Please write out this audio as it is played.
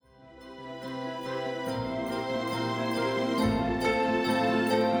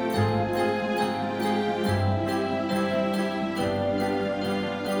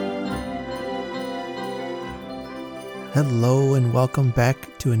Hello and welcome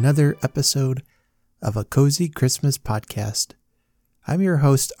back to another episode of A Cozy Christmas Podcast. I'm your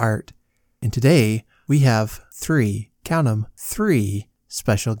host, Art, and today we have three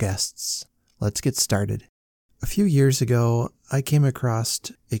special guests. Let's get started. A few years ago, I came across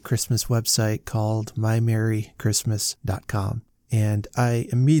a Christmas website called mymerrychristmas.com, and I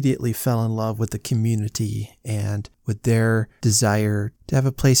immediately fell in love with the community and with their desire to have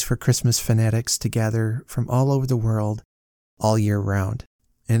a place for Christmas fanatics to gather from all over the world all year round.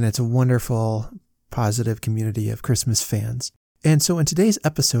 And it's a wonderful, positive community of Christmas fans. And so in today's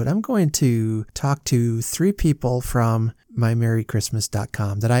episode, I'm going to talk to three people from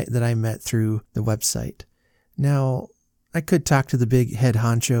mymerrychristmas.com that I met through the website. Now, I could talk to the big head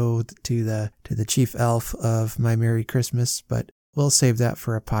honcho, to the chief elf of My Merry Christmas, but we'll save that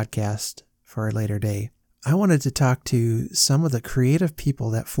for a podcast for a later day. I wanted to talk to some of the creative people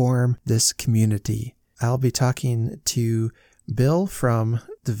that form this community. I'll be talking to Bill from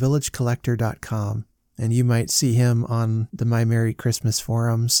thevillagecollector.com, and you might see him on the My Merry Christmas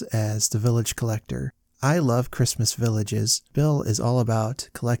forums as the Village Collector. I love Christmas villages. Bill is all about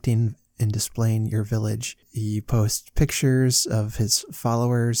collecting and displaying your village. He posts pictures of his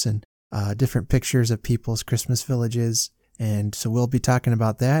followers and different pictures of people's Christmas villages. And so we'll be talking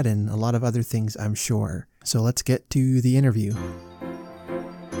about that and a lot of other things, I'm sure. So let's get to the interview.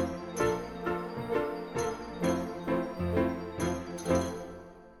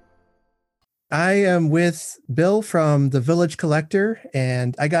 I am with Bill from the Village Collector,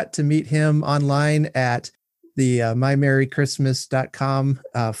 and I got to meet him online at the mymerrychristmas.com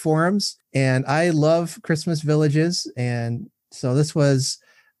forums. And I love Christmas villages. And so this was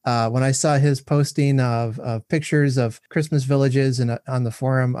when I saw his posting of pictures of Christmas villages and on the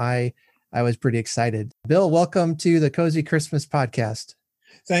forum, I was pretty excited. Bill, welcome to the Cozy Christmas Podcast.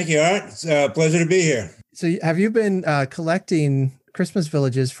 Thank you, Art. It's a pleasure to be here. So have you been collecting Christmas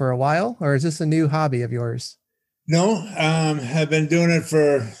villages for a while, or is this a new hobby of yours? No, I've been doing it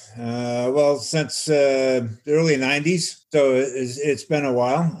for, since the early 90s. So it's been a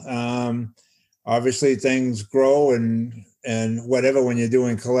while. Obviously, things grow and whatever when you're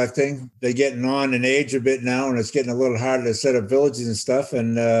doing collecting. They're getting on in age a bit now, and it's getting a little harder to set up villages and stuff.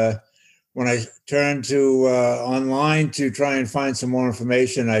 And when I turned to online to try and find some more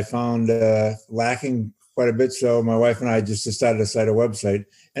information, I found lacking quite a bit. So my wife and I just decided to start a website.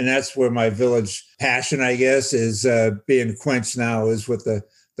 And that's where my village passion, I guess, is being quenched now, is with the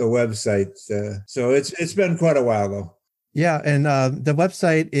website. So it's been quite a while, though. Yeah, and the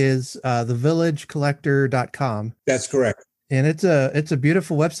website is thevillagecollector.com. That's correct. And it's a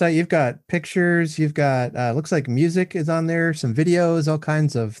beautiful website. You've got pictures, you've got looks like music is on there, some videos, all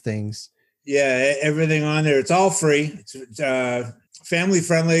kinds of things. Yeah, everything on there. It's all free. It's family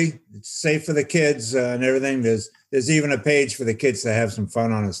friendly. It's safe for the kids and everything. There's even a page for the kids to have some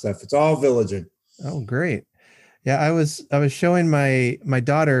fun on and stuff. It's all villaging. Oh, great. Yeah, I was showing my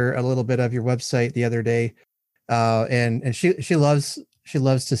daughter a little bit of your website the other day. And she loves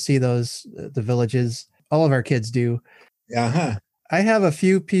to see the villages. All of our kids do. Uh-huh. I have a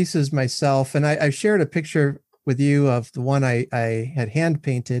few pieces myself, and I shared a picture with you of the one I had hand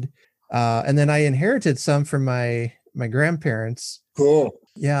painted. And then I inherited some from my grandparents. Cool.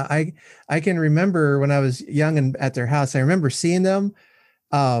 Yeah, I can remember when I was young and at their house, I remember seeing them,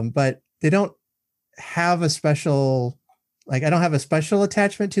 but they don't have a special, I don't have a special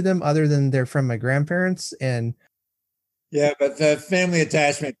attachment to them other than they're from my grandparents. And yeah, but the family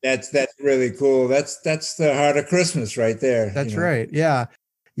attachment, that's really cool. That's the heart of Christmas right there. That's right. Yeah.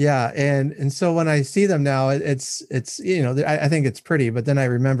 Yeah. And so when I see them now, it's I think it's pretty, but then I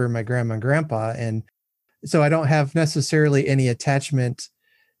remember my grandma and grandpa. And so I don't have necessarily any attachment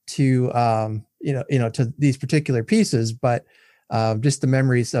to, to these particular pieces, but just the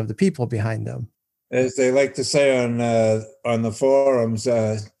memories of the people behind them. As they like to say on the forums,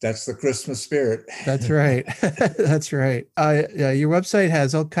 that's the Christmas spirit. That's right. That's right. Your website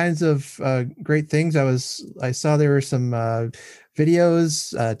has all kinds of great things. I saw there were some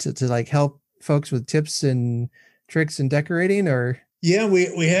videos to help folks with tips and tricks in decorating, or. Yeah,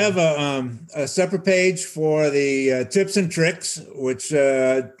 we have a separate page for the tips and tricks, which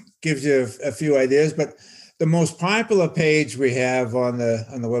gives you a few ideas. But the most popular page we have on the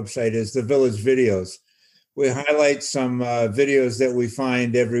website is the Village Videos. We highlight some videos that we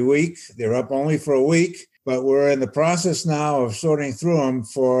find every week. They're up only for a week, but we're in the process now of sorting through them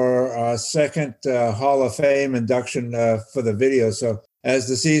for our second Hall of Fame induction for the video. So as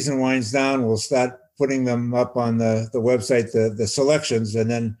the season winds down, we'll start putting them up on the website, the selections, and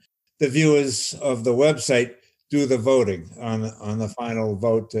then the viewers of the website do the voting on the final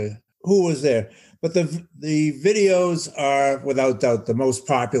vote. Who was there? But the videos are without doubt the most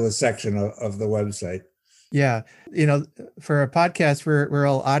popular section of the website. Yeah. For a podcast, we're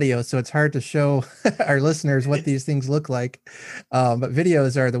all audio, so it's hard to show our listeners what these things look like. But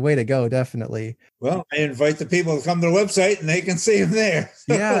videos are the way to go, definitely. Well, I invite the people to come to the website and they can see them there.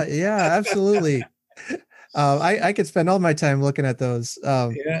 Yeah, absolutely. I could spend all my time looking at those.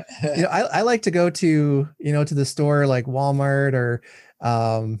 Yeah. I like to go to the store like Walmart or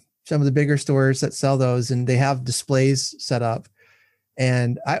some of the bigger stores that sell those, and they have displays set up.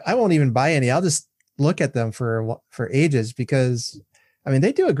 And I won't even buy any. I'll just look at them for ages, because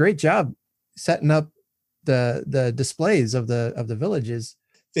they do a great job setting up the displays of the villages.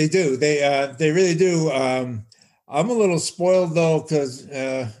 They do. They really do. I'm a little spoiled though, because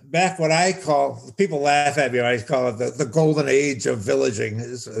back what I call, people laugh at me, I call it the golden age of villaging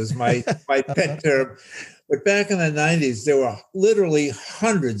is my pet term. But back in the 90s, there were literally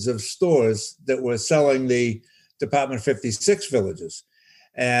hundreds of stores that were selling the Department 56 villages.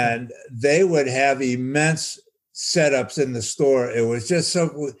 And they would have immense setups in the store. It was just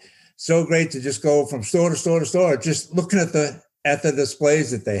so great to just go from store to store to store, just looking at the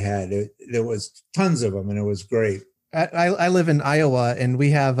displays that they had. There was tons of them, and it was great. I live in Iowa, and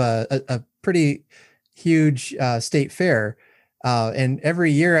we have a pretty huge state fair. And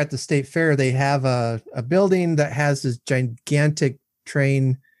every year at the state fair, they have a building that has this gigantic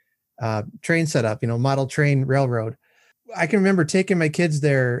train setup, model train railroad. I can remember taking my kids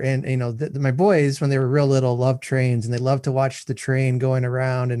there, and my boys, when they were real little, loved trains, and they loved to watch the train going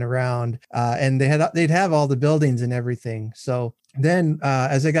around and around. And they'd have all the buildings and everything. So then,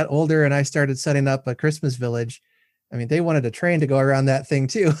 as I got older and I started setting up a Christmas village, they wanted a train to go around that thing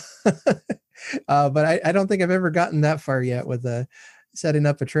too. But I don't think I've ever gotten that far yet with setting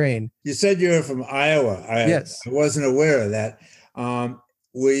up a train. You said you were from Iowa. Yes. I wasn't aware of that.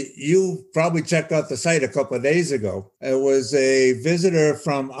 You probably checked out the site a couple of days ago. It was a visitor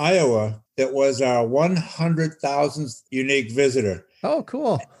from Iowa that was our 100,000th unique visitor. Oh,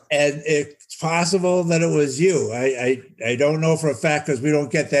 cool. And it's possible that it was you. I don't know for a fact, because we don't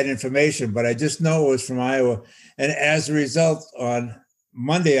get that information, but I just know it was from Iowa. And as a result, on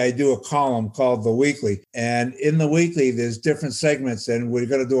Monday, I do a column called The Weekly. And in The Weekly, there's different segments, and we're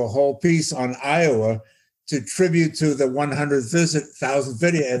going to do a whole piece on Iowa to tribute to the 100,000th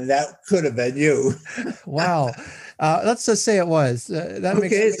video, and that could have been you. Wow. Let's just say it was.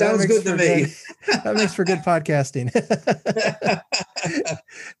 Sounds good to me. That makes for good podcasting.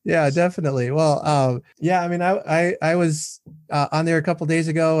 Yeah, definitely. Well, I was on there a couple of days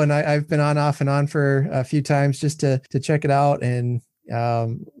ago, and I've been off and on for a few times just to check it out and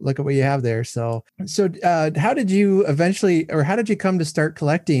look at what you have there. So how did you come to start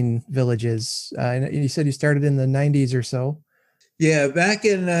collecting villages? You said you started in the 90s or so. Yeah, back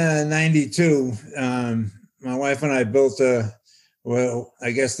in 92, my wife and I built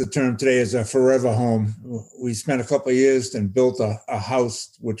I guess the term today is a forever home. We spent a couple of years and built a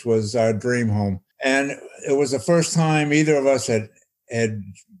house, which was our dream home. And it was the first time either of us had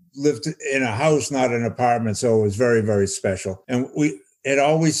lived in a house, not an apartment. So it was very, very special. And we had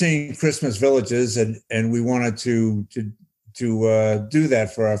always seen Christmas villages, and we wanted to do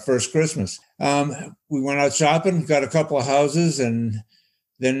that for our first Christmas. We went out shopping, got a couple of houses, and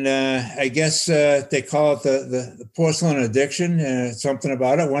then I guess they call it the porcelain addiction, something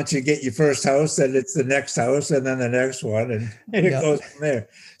about it. Once you get your first house, then it's the next house, and then the next one, and it goes from there.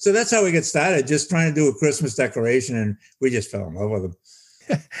 So that's how we get started, just trying to do a Christmas decoration, and we just fell in love with them.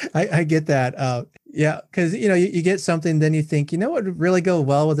 I get that. Yeah, because you get something, then you think, what would really go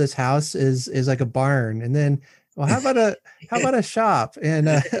well with this house is like a barn, and then, well, how about a shop and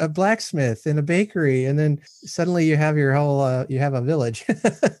a blacksmith and a bakery, and then suddenly you have your whole you have a village.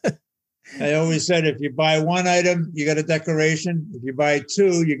 I always said, if you buy one item, you got a decoration. If you buy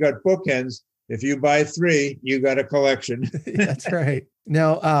two, you got bookends. If you buy three, you got a collection. That's right.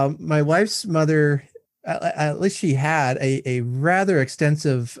 Now, my wife's mother, at least she had a rather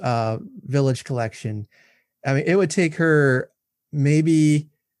extensive village collection. It would take her maybe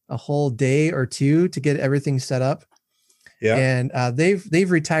a whole day or two to get everything set up. Yeah. And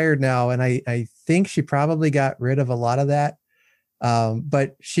they've retired now, and I think she probably got rid of a lot of that.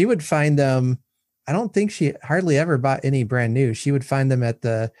 But she would find them. I don't think she hardly ever bought any brand new. She would find them at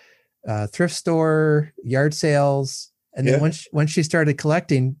the thrift store, yard sales, and then once she started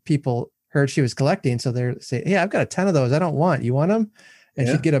collecting, people heard she was collecting, so they're saying, "Hey, I've got a ton of those. I don't want. You want them?" And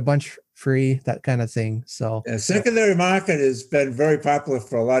she'd get a bunch free, that kind of thing. So secondary market has been very popular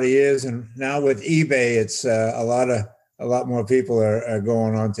for a lot of years, and now with eBay, it's a lot more people are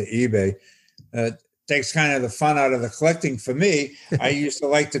going on to eBay. takes kind of the fun out of the collecting for me. I used to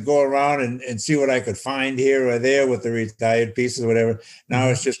like to go around and see what I could find here or there with the retired pieces or whatever. Now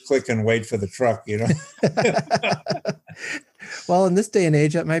it's just click and wait for the truck, you know. Well, in this day and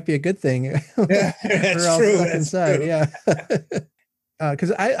age, that might be a good thing. Yeah, that's true. Stuck inside. True. Yeah.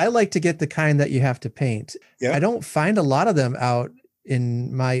 Because I like to get the kind that you have to paint. Yeah. I don't find a lot of them out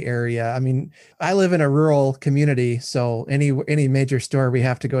in my area. I mean, I live in a rural community, so any major store we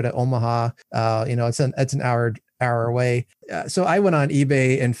have to go to Omaha. It's an hour away. So I went on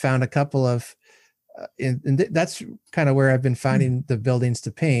eBay and found a couple of, and that's kind of where I've been finding the buildings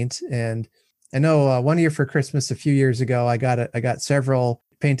to paint. And I know one year for Christmas a few years ago, I got several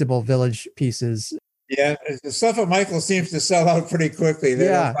paintable village pieces. Yeah, the stuff at Michael seems to sell out pretty quickly. They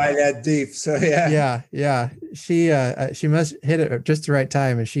don't buy that deep, so yeah. Yeah. She must hit it at just the right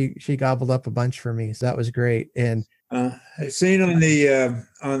time, and she gobbled up a bunch for me. So that was great. And I've seen on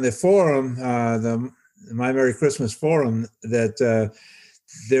the forum, the My Merry Christmas forum, that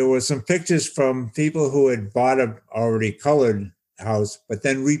there were some pictures from people who had bought a already colored house, but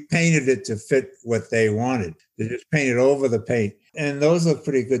then repainted it to fit what they wanted. They just painted over the paint. And those look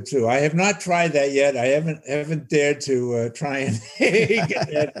pretty good too. I have not tried that yet. I haven't dared to try and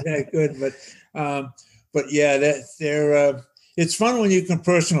get that good. But yeah, it's fun when you can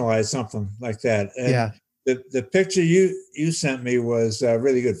personalize something like that. And the picture you sent me was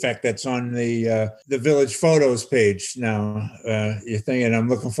really good. In fact, that's on the Village Photos page now. You're thinking I'm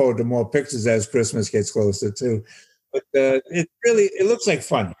looking forward to more pictures as Christmas gets closer too. But it looks like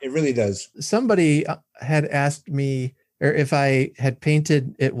fun. It really does. Somebody had asked me, or if I had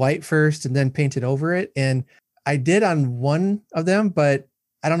painted it white first and then painted over it. And I did on one of them, but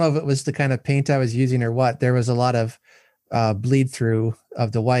I don't know if it was the kind of paint I was using or what. There was a lot of bleed through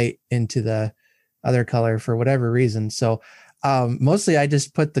of the white into the other color for whatever reason. So mostly I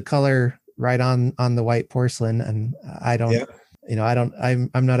just put the color right on the white porcelain, and I don't,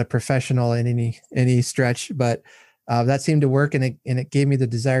 I'm not a professional in any stretch, but that seemed to work, and it gave me the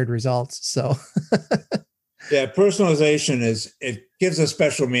desired results. So yeah, personalization it gives a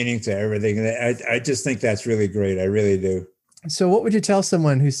special meaning to everything. I just think that's really great. I really do. So what would you tell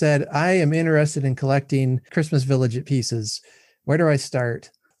someone who said, I am interested in collecting Christmas Village pieces? Where do I start?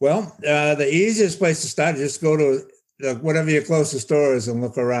 Well, the easiest place to start is just go to whatever your closest store is and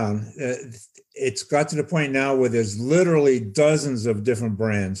look around. It's got to the point now where there's literally dozens of different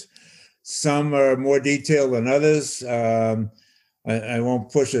brands. Some are more detailed than others. I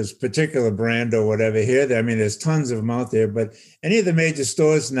won't push a particular brand or whatever here. I mean, there's tons of them out there, but any of the major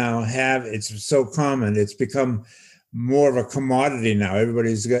stores now it's so common. It's become more of a commodity now.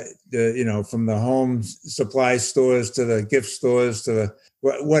 Everybody's got, from the home supply stores to the gift stores to the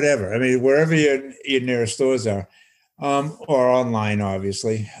whatever. I mean, wherever your nearest stores are, or online,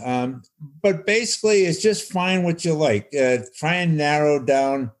 obviously. But basically, it's just find what you like. Try and narrow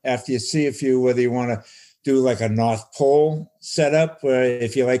down after you see a few, whether you want to do like a North Pole setup,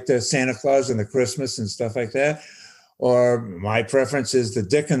 if you like the Santa Claus and the Christmas and stuff like that. Or my preference is the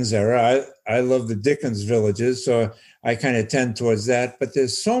Dickens era. I love the Dickens villages, so I kind of tend towards that. But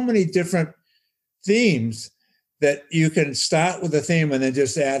there's so many different themes that you can start with a theme and then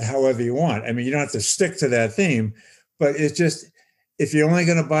just add however you want. I mean, you don't have to stick to that theme, but it's just, if you're only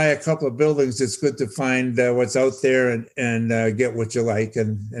going to buy a couple of buildings, it's good to find what's out there and get what you like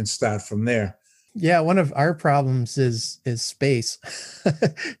and start from there. Yeah, one of our problems is space.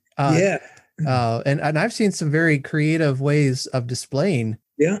 And I've seen some very creative ways of displaying.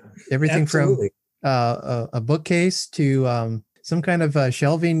 Yeah, everything absolutely. From a bookcase to some kind of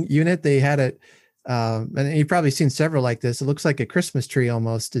shelving unit. They had it, and you've probably seen several like this. It looks like a Christmas tree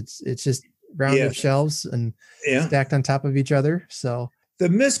almost. It's just rounded shelves and stacked on top of each other. So the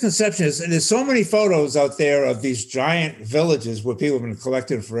misconception is, and there's so many photos out there of these giant villages where people have been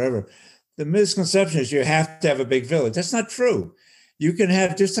collecting forever. The misconception is you have to have a big village. That's not true. You can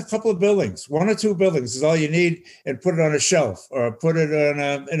have just a couple of buildings, 1 or 2 buildings is all you need, and put it on a shelf or put it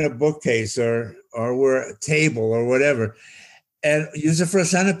in a bookcase or a table or whatever, and use it for a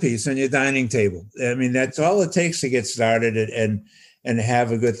centerpiece on your dining table. I mean, that's all it takes to get started and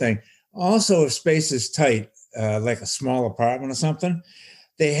have a good thing. Also, if space is tight, like a small apartment or something,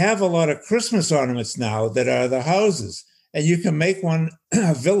 they have a lot of Christmas ornaments now that are the houses. And you can make one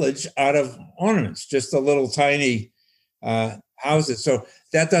village out of ornaments, just a little tiny houses. So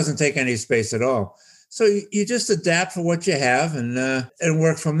that doesn't take any space at all. So you just adapt for what you have and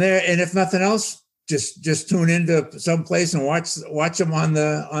work from there. And if nothing else, just tune into some place and watch them on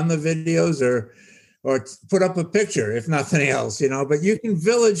the videos or put up a picture, if nothing else, But you can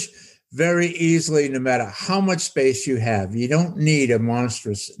village very easily, no matter how much space you have. You don't need a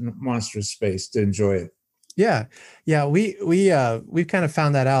monstrous space to enjoy it. Yeah. Yeah. We've kind of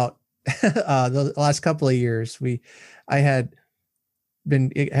found that out the last couple of years. I had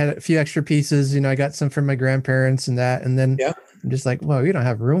a few extra pieces, I got some from my grandparents and that, and then I'm just like, well, we don't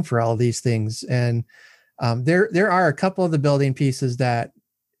have room for all these things. And there are a couple of the building pieces that,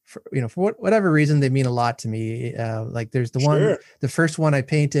 for whatever reason, they mean a lot to me. Like there's the first one I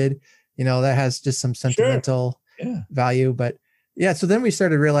painted, that has just some sentimental value. But yeah, so then we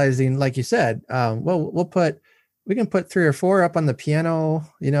started realizing, like you said, we can put 3 or 4 up on the piano,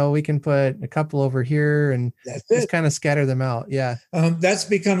 we can put a couple over here and just kind of scatter them out. Yeah. That's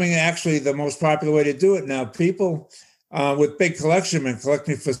becoming actually the most popular way to do it now. People with big collection and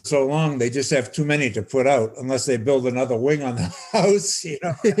collecting for so long, they just have too many to put out unless they build another wing on the house,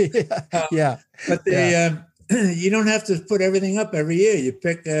 But you don't have to put everything up every year. You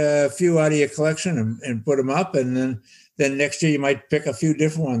pick a few out of your collection and put them up, and then next year you might pick a few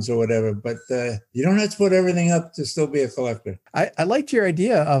different ones or whatever. But you don't have to put everything up to still be a collector. I liked your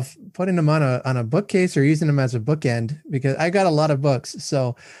idea of putting them on a bookcase or using them as a bookend, because I got a lot of books.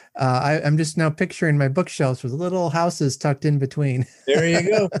 So I'm just now picturing my bookshelves with little houses tucked in between. There you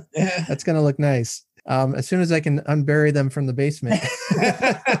go. That's going to look nice. As soon as I can unbury them from the basement.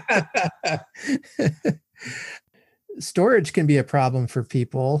 Storage can be a problem for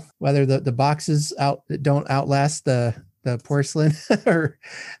people, whether the boxes don't outlast the porcelain or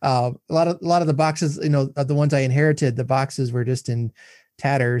a lot of the boxes, the ones I inherited, the boxes were just in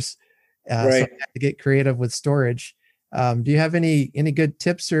tatters. So I had to get creative with storage. Do you have any good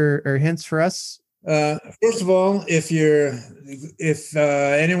tips or hints for us? First of all, if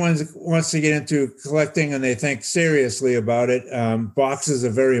anyone wants to get into collecting and they think seriously about it, boxes are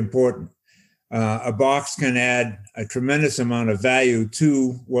very important. A box can add a tremendous amount of value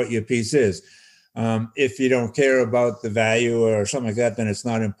to what your piece is. If you don't care about the value or something like that, then it's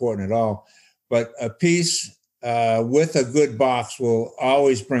not important at all. But a piece with a good box will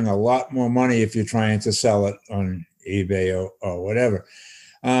always bring a lot more money if you're trying to sell it on eBay or whatever.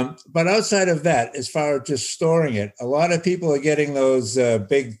 But outside of that, as far as just storing it, a lot of people are getting those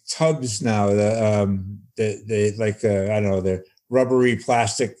big tubs now. They like I don't know, they're rubbery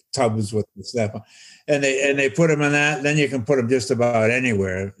plastic tubs with the stuff, and they put them in that. Then you can put them just about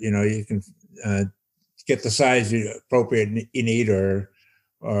anywhere. You can get the size appropriate you need, or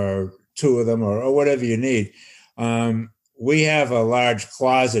 2 of them, or whatever you need. We have a large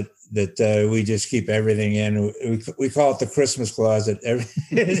closet that we just keep everything in. We call it the Christmas closet.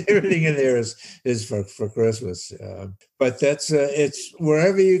 Everything in there is for Christmas. But that's it's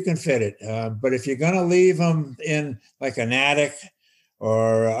wherever you can fit it. But if you're going to leave them in like an attic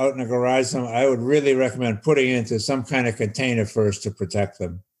or out in a garage, I would really recommend putting it into some kind of container first to protect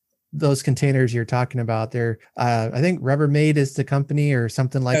them. Those containers you're talking about, they're I think Rubbermaid is the company or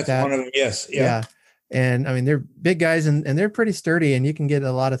something like that. That's one of them. Yes. Yeah. And I mean, they're big guys and they're pretty sturdy, and you can get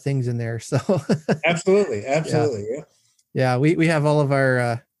a lot of things in there. So absolutely. Yeah. We have all of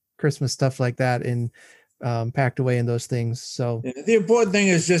our Christmas stuff like that packed away in those things. So the important thing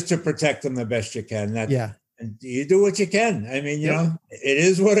is just to protect them the best you can. And you do what you can. I mean, it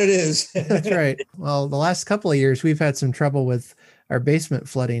is what it is. That's right. Well, the last couple of years, we've had some trouble with our basement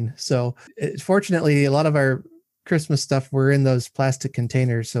flooding. So fortunately, a lot of our Christmas stuff were in those plastic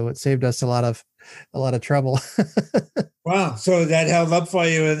containers. So it saved us a lot of trouble. Wow. So that held up for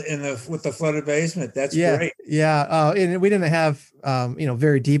you with the flooded basement. That's great. Yeah. And we didn't have,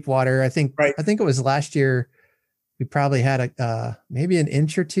 very deep water. I think it was last year. We probably had maybe an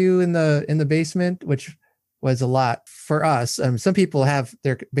inch or 2 in the basement, which was a lot for us. Some people have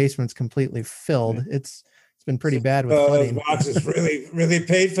their basements completely filled. Right. It's been pretty bad with flooding. The boxes really, really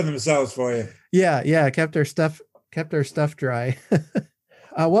paid for themselves for you. Yeah. Kept our stuff dry.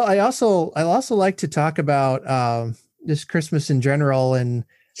 Well, I also like to talk about just Christmas in general and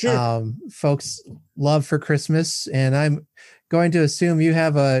folks' love for Christmas. And I'm going to assume you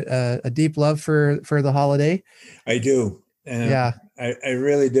have a deep love for the holiday. I do. Yeah. I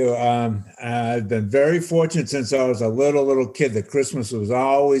really do. I've been very fortunate since I was a little kid that Christmas was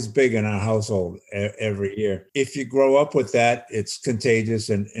always big in our household every year. If you grow up with that, it's contagious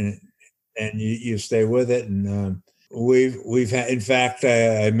and you stay with it. And we've had, in fact,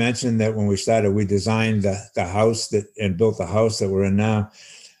 I mentioned that when we started, we designed the house and built the house that we're in now.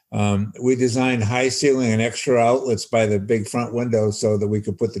 We designed high ceiling and extra outlets by the big front window so that we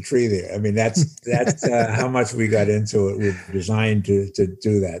could put the tree there. I mean, that's how much we got into it. We designed to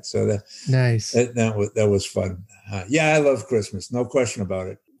do that. So nice. That was fun. I love Christmas. No question about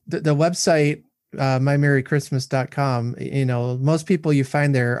it. The website mymerrychristmas.com, most people you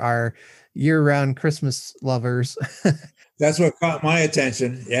find there are year-round Christmas lovers. That's what caught my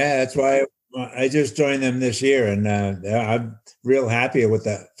attention. Yeah, that's why I just joined them this year, and I'm real happy with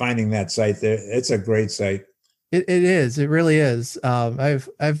that. Finding that site there, it's a great site. It is. It really is. I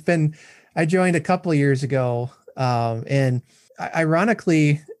joined a couple of years ago, and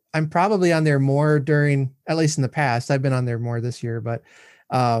ironically, I'm probably on there more during, at least in the past. I've been on there more this year, but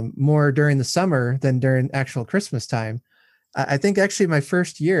more during the summer than during actual Christmas time. I think actually my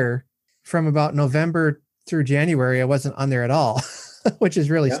first year, from about November through January, I wasn't on there at all, which is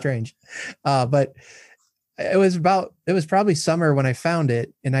really strange. But it was probably summer when I found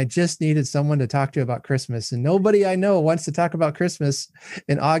it, and I just needed someone to talk to about Christmas, and nobody I know wants to talk about Christmas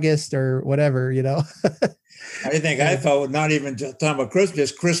in August or whatever, I think I felt not even talking about Christmas,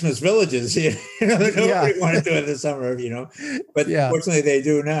 just Christmas villages. Nobody wanted to do it in the summer, but fortunately they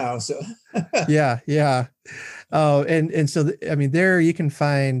do now. So yeah. Oh, and so there you can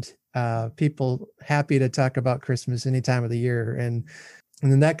find people happy to talk about Christmas any time of the year, and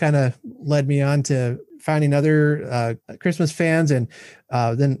then that kind of led me on to finding other Christmas fans, and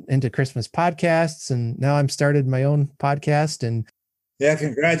then into Christmas podcasts. And now I'm started my own podcast. And yeah,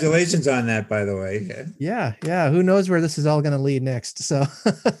 congratulations on that, by the way. Yeah. Who knows where this is all going to lead next? So,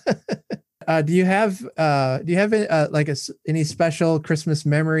 do you have any special Christmas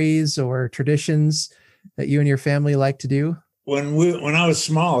memories or traditions that you and your family like to do? When I was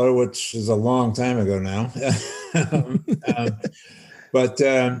smaller, which is a long time ago now, but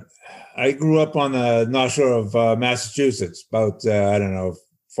I grew up on the North Shore of Massachusetts, about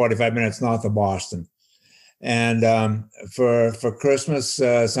 45 minutes north of Boston. And for Christmas,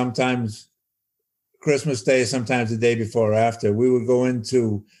 sometimes Christmas Day, sometimes the day before or after, we would go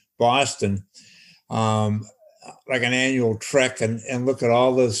into Boston, like an annual trek, and look at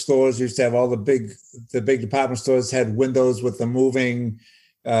all the stores. We used to have all the big department stores had windows with the moving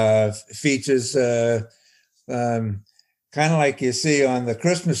features, kind of like you see on the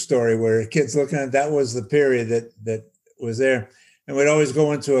Christmas Story, where kids looking at that was the period that was there. And we'd always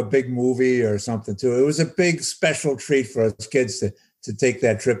go into a big movie or something too. It was a big special treat for us kids to take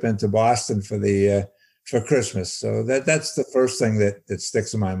that trip into Boston for Christmas. So that's the first thing that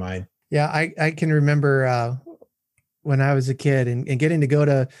sticks in my mind. Yeah, I can remember when I was a kid and getting to go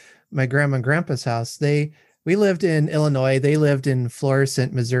to my grandma and grandpa's house. We lived in Illinois. They lived in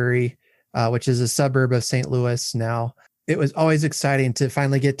Florissant, Missouri, which is a suburb of St. Louis now. It was always exciting to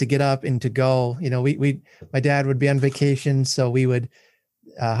finally get up and to go. My dad would be on vacation, so we would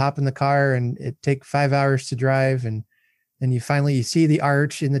hop in the car, and it'd take 5 hours to drive. And then you see the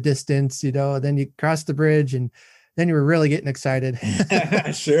arch in the distance, then you cross the bridge, and then you were really getting excited.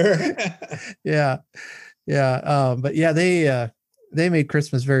 Sure. Yeah. But yeah, they made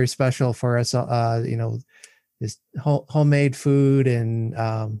Christmas very special for us. This homemade food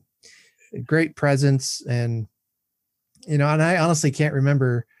and great presents, and and I honestly can't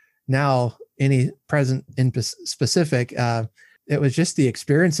remember now any present in specific. It was just the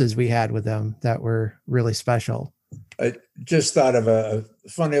experiences we had with them that were really special. I just thought of a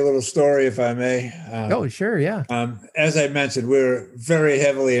funny little story, if I may. Oh, sure. Yeah. As I mentioned, we're very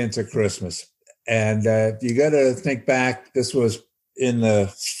heavily into Christmas. And you got to think back, this was in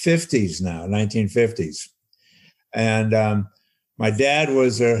the 50s now, 1950s. And my dad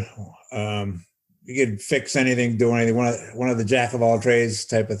was he could fix anything, do anything, one of the jack of all trades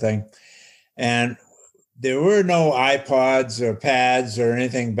type of thing. And there were no iPods or pads or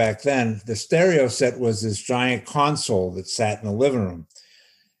anything back then. The stereo set was this giant console that sat in the living room.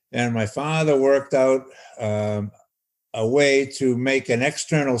 And my father worked out a way to make an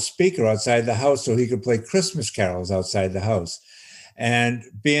external speaker outside the house so he could play Christmas carols outside the house. And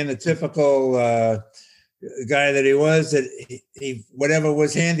being the typical guy that he was, that he whatever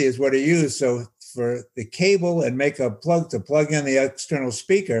was handy is what he used. So for the cable and make a plug to plug in the external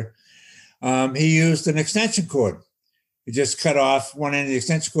speaker, he used an extension cord. He just cut off one end of the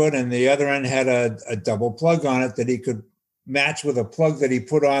extension cord, and the other end had a double plug on it that he could match with a plug that he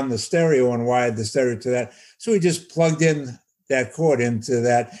put on the stereo and wired the stereo to that. So he just plugged in that cord into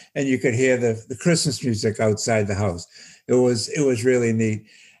that, and you could hear the Christmas music outside the house. It was really neat.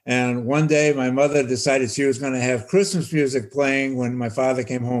 And one day my mother decided she was going to have Christmas music playing when my father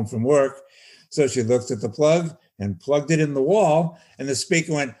came home from work. So she looked at the plug and plugged it in the wall, and the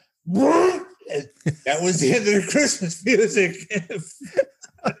speaker went, that was the end of the Christmas music.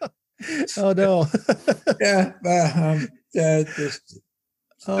 Oh no. Yeah.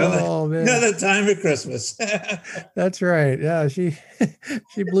 Another time at Christmas. That's right. Yeah. She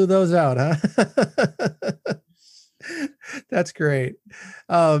blew those out, huh? That's great.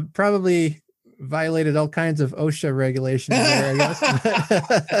 Probably violated all kinds of OSHA regulations there, I guess.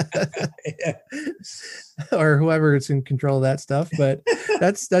 Or whoever's in control of that stuff. But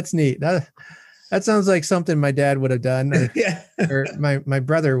that's neat. That sounds like something my dad would have done, or my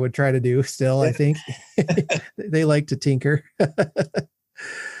brother would try to do still, I think. They like to tinker.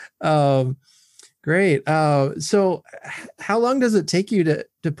 Great. So how long does it take you to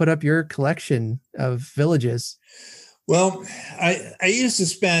put up your collection of villages? Well, I used to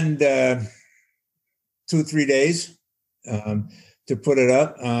spend 2-3 days to put it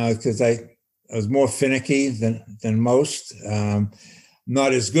up because I was more finicky than most.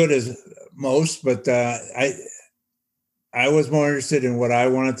 Not as good as most, but I was more interested in what I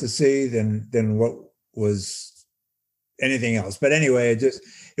wanted to see than what was anything else. But anyway, it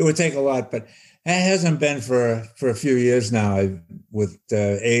would take a lot. But it hasn't been for a few years now with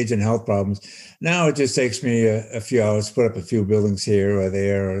age and health problems. Now it just takes me a few hours to put up a few buildings here or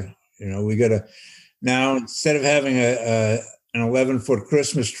there. Or, we got to now, instead of having an 11-foot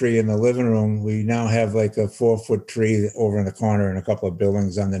Christmas tree in the living room, we now have like a 4-foot tree over in the corner and a couple of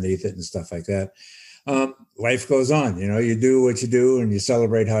buildings underneath it and stuff like that. Life goes on, you do what you do and you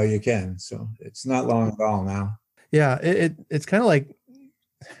celebrate how you can. So it's not long at all now. Yeah. It's kind of like,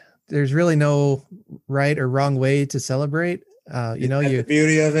 there's really no right or wrong way to celebrate. The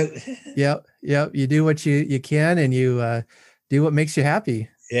beauty of it. Yep. You do what you can, and you do what makes you happy.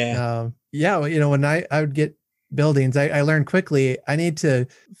 Yeah. When I would get buildings, I learned quickly, I need to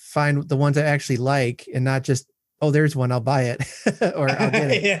find the ones I actually like and not just, oh, there's one, I'll buy it or I'll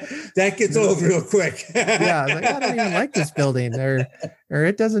get it. Yeah, that gets old real quick. Yeah. I was like, I don't even like this building or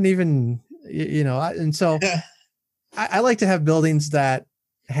it doesn't even, and so I like to have buildings that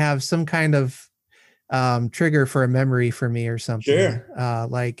have some kind of trigger for a memory for me or something. Sure.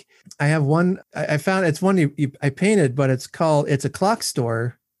 Like I have one, I found it's one I painted, but it's a clock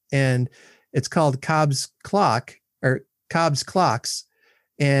store, and it's called Cobb's Clock or Cobb's Clocks.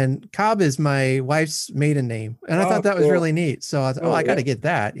 And Cobb is my wife's maiden name. And I thought that was really neat. So I thought, I got to get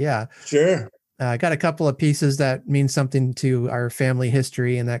that. Yeah. Sure. I got a couple of pieces that mean something to our family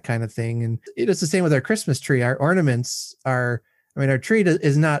history and that kind of thing. And it's the same with our Christmas tree. Our ornaments our tree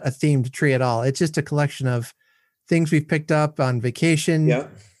is not a themed tree at all. It's just a collection of things we've picked up on vacation. Yeah.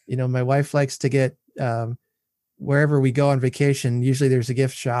 My wife likes to get, wherever we go on vacation, usually there's a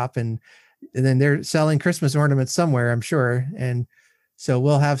gift shop and then they're selling Christmas ornaments somewhere, I'm sure. And so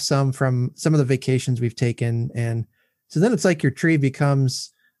we'll have some from some of the vacations we've taken. And so then it's like your tree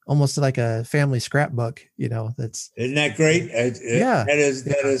becomes almost like a family scrapbook, isn't that great? Yeah. That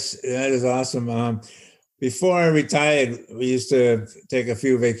is awesome. Before I retired, we used to take a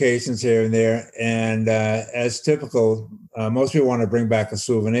few vacations here and there. And as typical, most people want to bring back a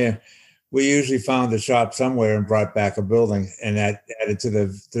souvenir. We usually found a shop somewhere and brought back a building, and that added to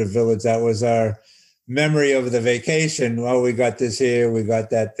the village. That was our memory of the vacation. Well, we got this here, we got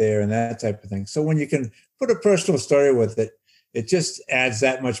that there, and that type of thing. So when you can put a personal story with it, it just adds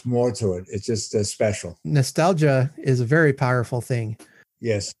that much more to it. It's just special. Nostalgia is a very powerful thing.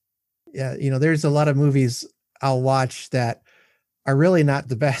 Yes. Yeah, there's a lot of movies I'll watch that are really not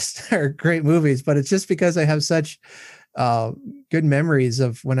the best or great movies, but it's just because I have such good memories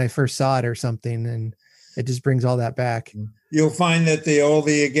of when I first saw it or something, and it just brings all that back. You'll find that the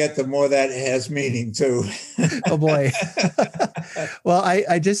older you get, the more that has meaning too. Oh boy. Well,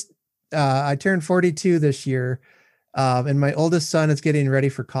 I just I turned 42 this year, and my oldest son is getting ready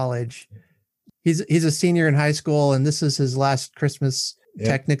for college. He's a senior in high school, and this is his last Christmas. Yep.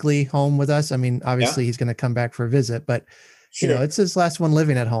 Technically home with us. Obviously he's going to come back for a visit, but sure. It's his last one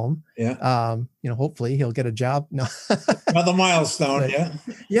living at home. Yeah. Hopefully he'll get a job. No. Another milestone. But, yeah.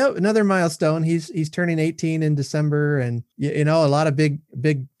 Yeah. Another milestone. He's turning 18 in December, and a lot of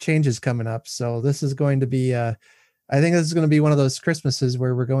big changes coming up. So this is going to be, I think this is going to be one of those Christmases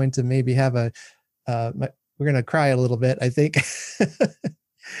where we're going to maybe have we're going to cry a little bit, I think.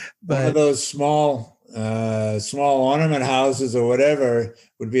 But one of those small ornament houses or whatever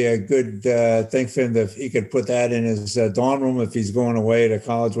would be a good thing for him if he could put that in his dorm room if he's going away to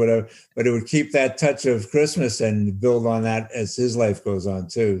college, whatever. But it would keep that touch of Christmas and build on that as his life goes on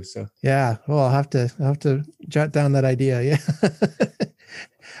too. So yeah, well, I'll have to jot down that idea. Yeah,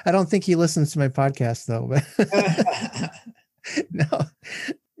 I don't think he listens to my podcast though. But no,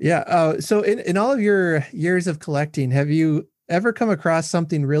 yeah. So in all of your years of collecting, have you ever come across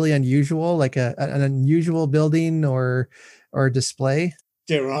something really unusual, like an unusual building or display?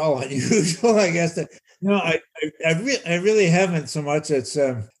 They're all unusual, I guess. No, I really haven't so much. It's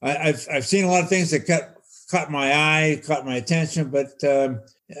I've seen a lot of things that caught my eye, caught my attention, but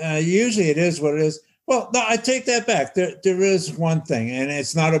usually it is what it is. Well, no, I take that back. There is one thing, and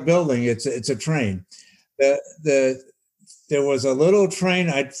it's not a building; it's a train. The There was a little train.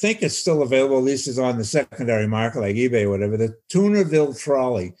 I think it's still available. At least it's on the secondary market, like eBay, or whatever. The Toonerville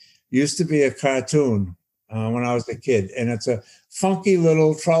Trolley used to be a cartoon when I was a kid, and it's a funky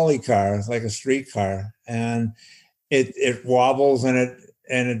little trolley car. It's like a streetcar, and it wobbles, and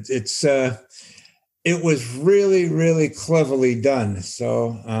it was really, really cleverly done.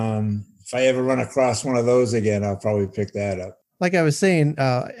 So if I ever run across one of those again, I'll probably pick that up. Like I was saying,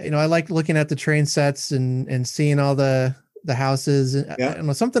 I like looking at the train sets and seeing all the houses. Yeah. I don't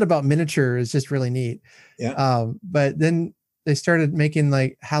know, something about miniature is just really neat. Yeah. But then they started making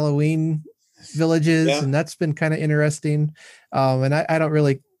like Halloween villages, Yeah. and that's been kind of interesting. And I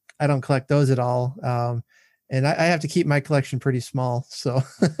don't collect those at all. And I have to keep my collection pretty small. So,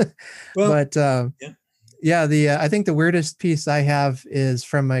 but I think the weirdest piece I have is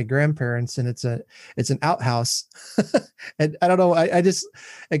from my grandparents, and it's an outhouse. And I don't know,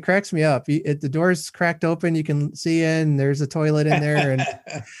 it cracks me up. The door's cracked open, you can see in, there's a toilet in there. And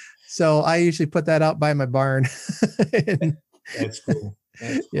so I usually put that out by my barn. That's cool.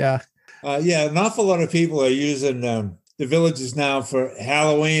 Yeah. An awful lot of people are using the villages now for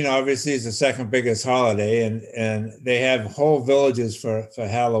Halloween. Obviously, is the second biggest holiday, and they have whole villages for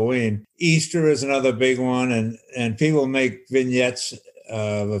Halloween. Easter is another big one, and people make vignettes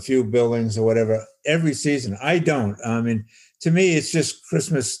of a few buildings or whatever every season. I don't. I mean, to me, it's just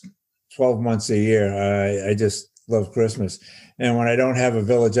Christmas 12 months a year. I just love Christmas. And when I don't have a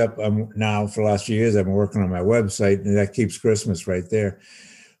village up, now for the last few years, I've been working on my website, and that keeps Christmas right there.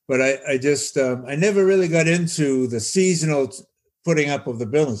 But I never really got into the seasonal putting up of the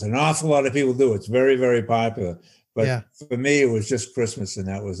buildings. An awful lot of people do. It's very, very popular. But for me, it was just Christmas, and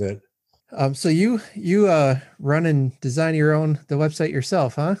that was it. So you run and design the website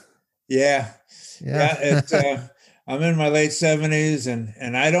yourself, huh? Yeah. I'm in my late 70s,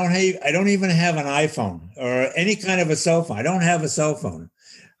 and I don't even have an iPhone or any kind of a cell phone. I don't have a cell phone.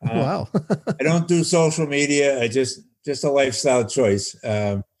 Wow. I don't do social media. I just a lifestyle choice.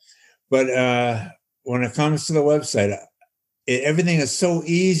 But when it comes to the website, everything is so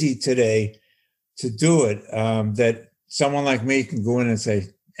easy today to do it that someone like me can go in and say,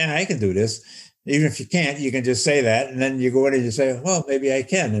 "Yeah, I can do this." Even if you can't, you can just say that, and then you go in and you say, "Well, maybe I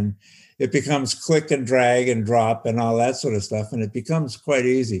can," and it becomes click and drag and drop and all that sort of stuff, and it becomes quite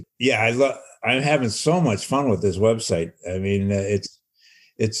easy. Yeah, I'm having so much fun with this website. I mean, it's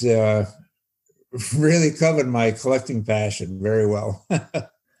really covered my collecting passion very well.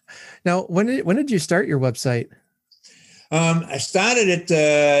 Now, when did you start your website? I started it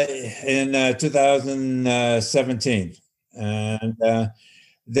in 2017, and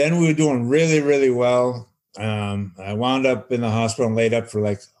then we were doing really, really well. I wound up in the hospital and laid up for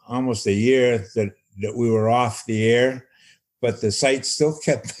like almost a year that we were off the air, but the site still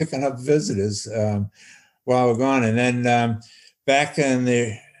kept picking up visitors while we're gone. And then back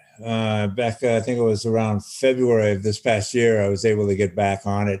I think it was around February of this past year, I was able to get back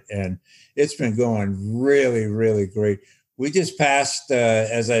on it, and it's been going really, really great. We just passed,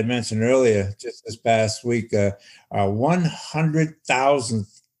 as I mentioned earlier, just this past week, our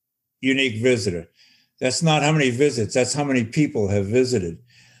 100,000th unique visitor. That's not how many visits, that's how many people have visited.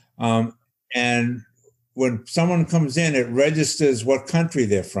 And when someone comes in, it registers what country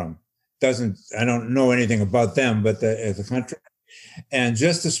they're from. I don't know anything about them, but the country. And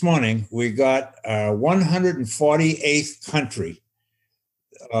just this morning, we got our 148th country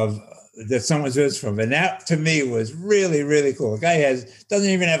that someone's visited from. And that, to me, was really, really cool. The guy doesn't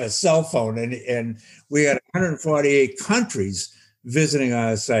even have a cell phone. And we got 148 countries visiting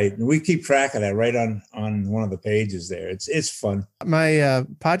our site. And we keep track of that right on one of the pages there. It's fun. My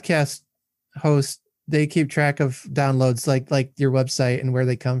podcast host, they keep track of downloads like your website and where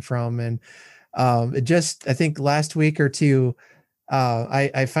they come from. And I think last week or two,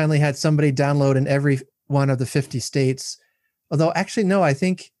 I finally had somebody download in every one of the 50 states. Although actually, no, I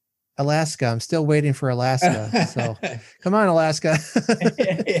think Alaska. I'm still waiting for Alaska. So come on, Alaska.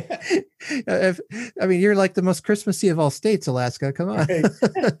 You're like the most Christmassy of all states, Alaska. Come on.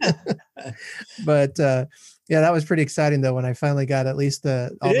 But that was pretty exciting though when I finally got at least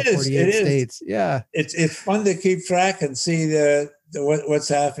all the 48 states. Yeah. It's fun to keep track and see what's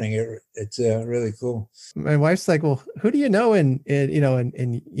happening. It's really cool. My wife's like, well, who do you know in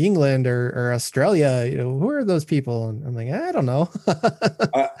England or Australia? Who are those people? And I'm like, I don't know.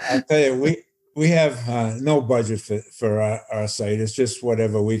 I'll tell you, we have no budget for our site. It's just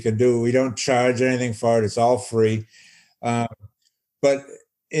whatever we can do. We don't charge anything for it. It's all free. But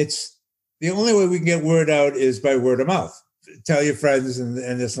it's the only way we can get word out is by word of mouth. tell your friends and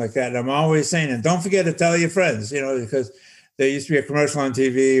this like that. And I'm always saying, and don't forget to tell your friends, because there used to be a commercial on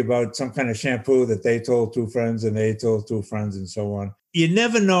TV about some kind of shampoo that they told two friends and they told two friends and so on. You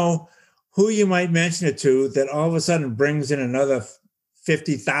never know who you might mention it to that all of a sudden brings in another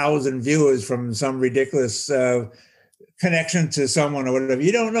 50,000 viewers from some ridiculous connection to someone or whatever.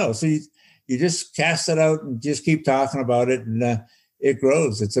 You don't know. So you just cast it out and just keep talking about it, and it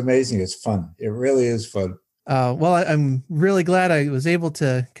grows. It's amazing. It's fun. It really is fun. Well, I'm really glad I was able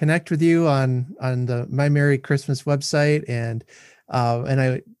to connect with you on the My Merry Christmas website, and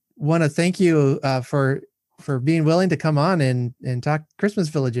I want to thank you for being willing to come on and talk Christmas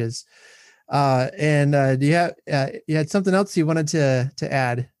villages. Do you had something else you wanted to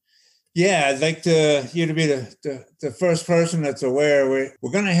add? Yeah, I'd like you to be the first person that's aware.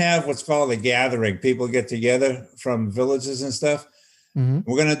 We're going to have what's called a gathering. People get together from villages and stuff. Mm-hmm.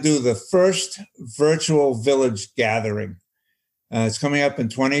 We're going to do the first virtual village gathering. It's coming up in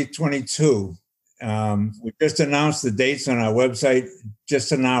 2022. We just announced the dates on our website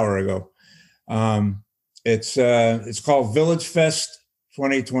just an hour ago. It's called Village Fest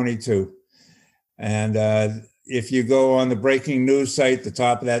 2022. And if you go on the breaking news site, the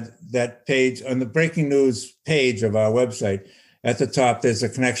top of that page, on the breaking news page of our website, at the top, there's a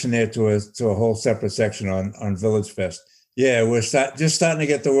connection there to a whole separate section on Village Fest. Yeah, we're just starting to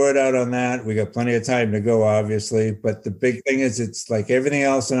get the word out on that. We got plenty of time to go, obviously. But the big thing is, it's like everything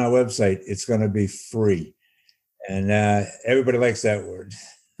else on our website, it's going to be free. And everybody likes that word.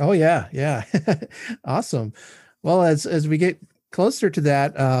 Oh, yeah. Yeah. Awesome. Well, as we get closer to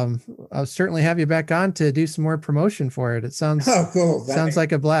that, I'll certainly have you back on to do some more promotion for it. It sounds cool. Sounds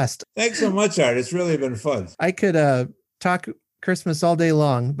like a blast. Thanks so much, Art. It's really been fun. I could talk Christmas all day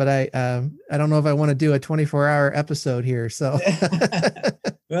long, but I don't know if I want to do a 24-hour episode here. So,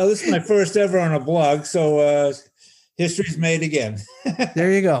 well, this is my first ever on a blog, so history's made again.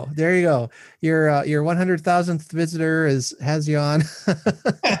 There you go. Your 100,000th visitor has you on.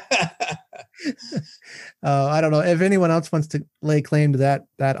 I don't know if anyone else wants to lay claim to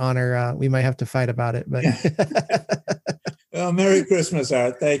that honor. We might have to fight about it, but. Well, Merry Christmas,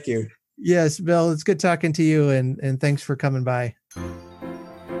 Art. Thank you. Yes, Bill, it's good talking to you, and thanks for coming by.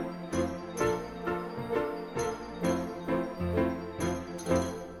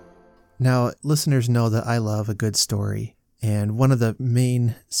 Now, listeners know that I love a good story, and one of the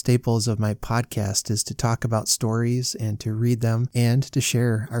main staples of my podcast is to talk about stories and to read them and to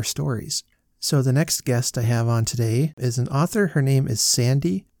share our stories. So the next guest I have on today is an author. Her name is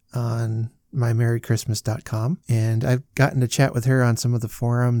Sandy on mymerrychristmas.com, and I've gotten to chat with her on some of the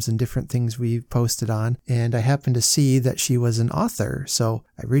forums and different things we've posted on, and I happened to see that she was an author, so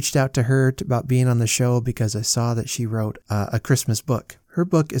I reached out to her about being on the show because I saw that she wrote a Christmas book. Her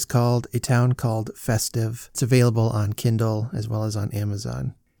book is called A Town Called Festive. It's available on Kindle as well as on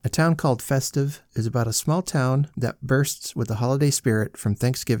Amazon. A Town Called Festive is about a small town that bursts with the holiday spirit from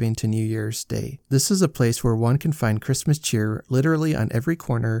Thanksgiving to New Year's Day. This is a place where one can find Christmas cheer literally on every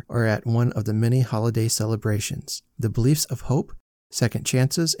corner or at one of the many holiday celebrations. The beliefs of hope, second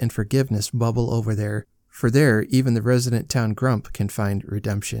chances, and forgiveness bubble over there. For there, even the resident town grump can find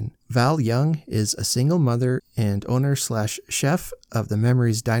redemption. Val Young is a single mother and owner/chef of the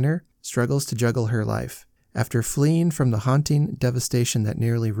Memories Diner, struggles to juggle her life. After fleeing from the haunting devastation that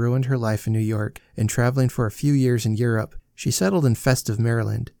nearly ruined her life in New York and traveling for a few years in Europe, she settled in Festive,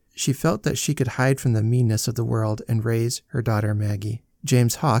 Maryland. She felt that she could hide from the meanness of the world and raise her daughter Maggie.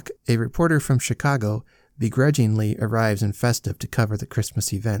 James Hawk, a reporter from Chicago, begrudgingly arrives in Festive to cover the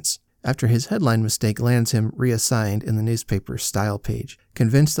Christmas events. After his headline mistake lands him reassigned in the newspaper's style page.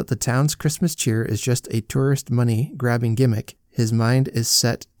 Convinced that the town's Christmas cheer is just a tourist money-grabbing gimmick, his mind is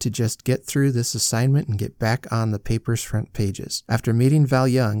set to just get through this assignment and get back on the paper's front pages. After meeting Val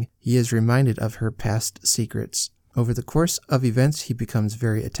Young, he is reminded of her past secrets. Over the course of events, he becomes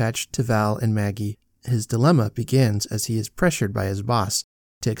very attached to Val and Maggie. His dilemma begins as he is pressured by his boss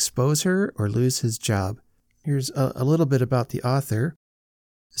to expose her or lose his job. Here's a little bit about the author.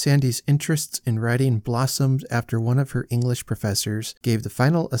 Sandy's interests in writing blossomed after one of her English professors gave the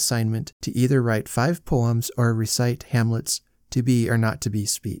final assignment to either write 5 poems or recite Hamlet's to be or not to be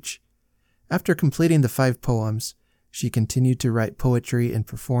speech. After completing the 5 poems, she continued to write poetry and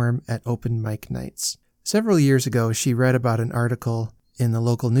perform at open mic nights. Several years ago, she read about an article in the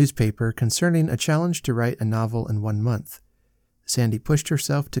local newspaper concerning a challenge to write a novel in 1 month. Sandy pushed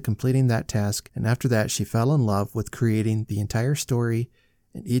herself to completing that task, and after that, she fell in love with creating the entire story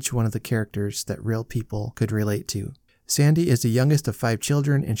and each one of the characters that real people could relate to. Sandy is the youngest of 5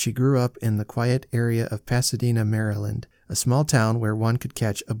 children, and she grew up in the quiet area of Pasadena, Maryland, a small town where one could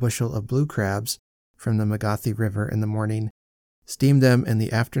catch a bushel of blue crabs from the Magathi River in the morning, steamed them in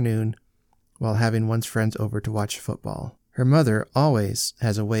the afternoon while having one's friends over to watch football. Her mother always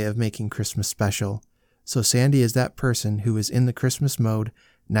has a way of making Christmas special, so Sandy is that person who is in the Christmas mode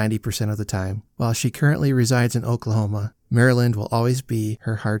 90% of the time. While she currently resides in Oklahoma, Maryland will always be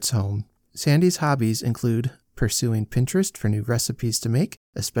her heart's home. Sandy's hobbies include pursuing Pinterest for new recipes to make,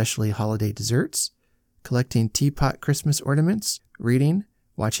 especially holiday desserts, collecting teapot Christmas ornaments, reading,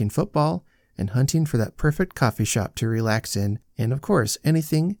 watching football, and hunting for that perfect coffee shop to relax in, and of course,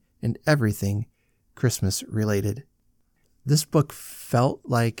 anything and everything Christmas related. This book felt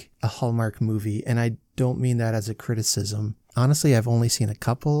like a Hallmark movie, and I don't mean that as a criticism. Honestly, I've only seen a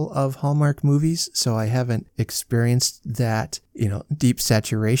couple of Hallmark movies, so I haven't experienced that, deep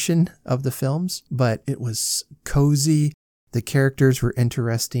saturation of the films, but it was cozy. The characters were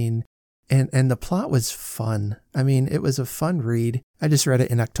interesting, and the plot was fun. I mean, it was a fun read. I just read it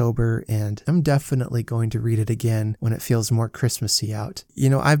in October, and I'm definitely going to read it again when it feels more Christmassy out.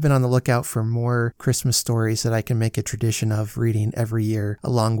 I've been on the lookout for more Christmas stories that I can make a tradition of reading every year,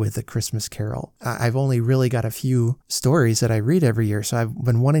 along with A Christmas Carol. I've only really got a few stories that I read every year, so I've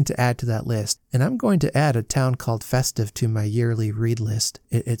been wanting to add to that list. And I'm going to add A Town Called Festive to my yearly read list.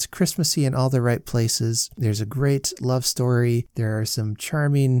 It's Christmassy in all the right places. There's a great love story. There are some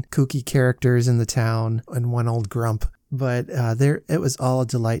charming, kooky characters in the town, and one old grump. But it was all a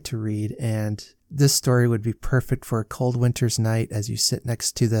delight to read, and this story would be perfect for a cold winter's night as you sit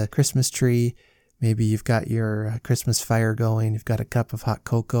next to the Christmas tree. Maybe you've got your Christmas fire going, you've got a cup of hot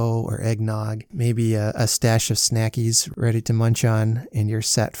cocoa or eggnog, maybe a stash of snackies ready to munch on, and you're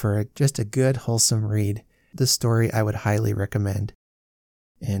set for just a good, wholesome read. This story I would highly recommend.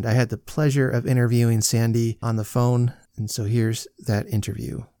 And I had the pleasure of interviewing Sandy on the phone, and so here's that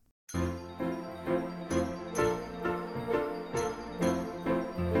interview.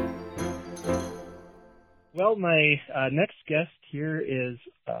 Well, my next guest here is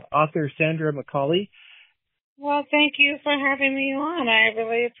author Sandra McCauley. Well, thank you for having me on. I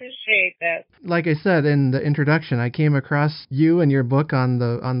really appreciate that. Like I said in the introduction, I came across you and your book on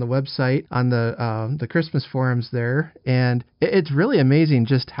the website, on the Christmas forums there, and it's really amazing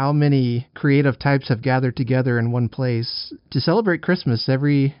just how many creative types have gathered together in one place to celebrate Christmas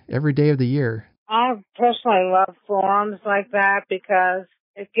every day of the year. I personally love forums like that because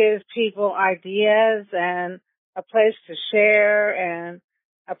it gives people ideas and a place to share and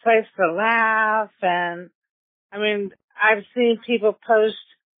a place to laugh. And I mean, I've seen people post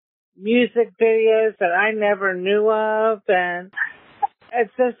music videos that I never knew of. And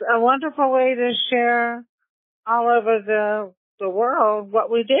it's just a wonderful way to share all over the world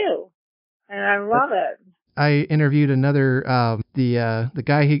what we do. And I love it. I interviewed another, the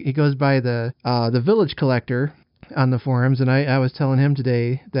guy, he goes by the Village Collector on the forums, and I was telling him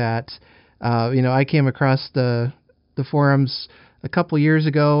today that, I came across the forums a couple years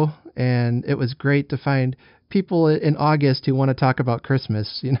ago, and it was great to find people in August who want to talk about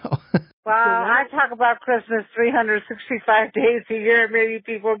Christmas, Well, I talk about Christmas 365 days a year. Maybe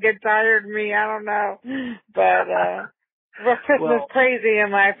people get tired of me. I don't know. But we're Christmas crazy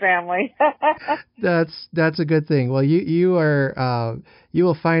in my family. That's a good thing. Well, you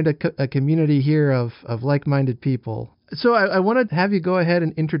will find a community here of like-minded people. So I want to have you go ahead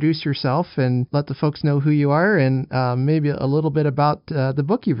and introduce yourself and let the folks know who you are and maybe a little bit about the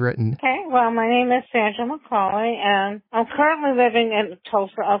book you've written. Okay. Well, my name is Sandra McCauley, and I'm currently living in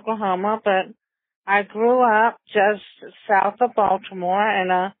Tulsa, Oklahoma, but I grew up just south of Baltimore in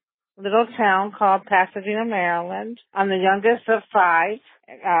a little town called Pasadena, Maryland. I'm the youngest of 5,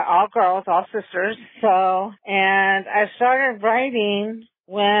 all girls, all sisters. And I started writing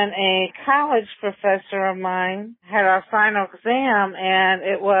when a college professor of mine had our final exam, and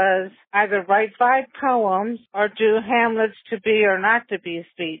it was either write 5 poems or do Hamlet's to be or not to be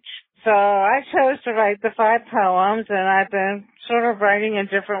speech. So I chose to write the 5 poems, and I've been sort of writing in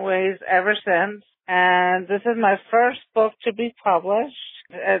different ways ever since. And this is my first book to be published.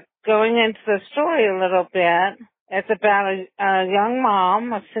 Going into the story a little bit, it's about a young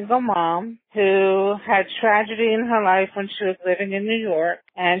mom, a single mom, who had tragedy in her life when she was living in New York.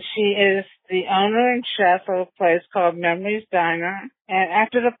 And she is the owner and chef of a place called Memories Diner. And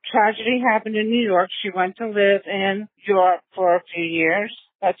after the tragedy happened in New York, she went to live in Europe for a few years.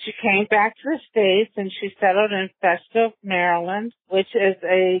 But she came back to the States and she settled in Festive, Maryland, which is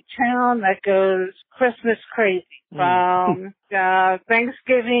a town that goes Christmas crazy. From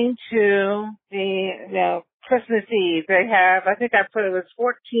Thanksgiving to the Christmas Eve. They have, I think I put it was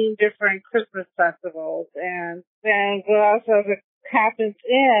 14 different Christmas festivals. And then what also happens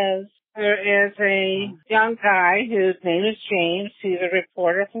is there is a young guy whose name is James. He's a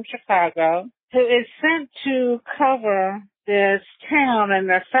reporter from Chicago. who is sent to cover this town and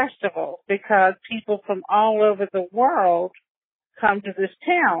their festival because people from all over the world come to this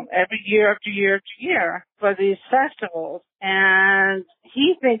town every year after year after year for these festivals. And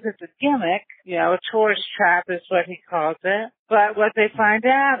he thinks it's a gimmick, a tourist trap is what he calls it. But what they find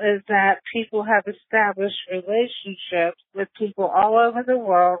out is that people have established relationships with people all over the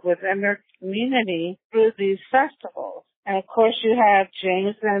world within their community through these festivals. And of course you have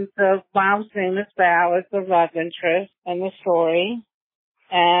James and the mom's name is Val as the love interest in the story.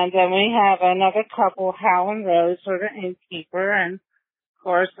 And then we have another couple, Hal and Rose, who are the innkeeper. And of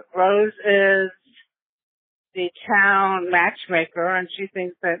course, Rose is the town matchmaker, and she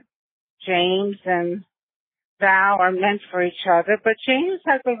thinks that James and Val are meant for each other. But James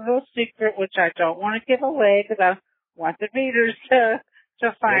has a little secret, which I don't want to give away because I want the readers to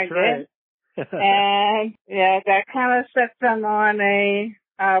find it. And yeah, that kind of sets them on a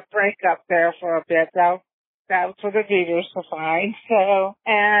breakup there for a bit. That's for the readers to find. So,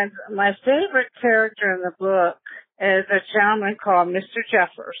 and my favorite character in the book is a gentleman called Mr.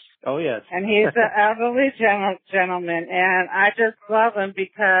 Jeffers. Oh, yes. And he's an elderly gentleman, and I just love him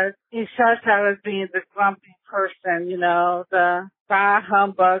because he starts out as being the grumpy person, the bah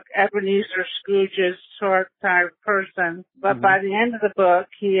humbug, Ebenezer Scrooge's sort type person. But by the end of the book,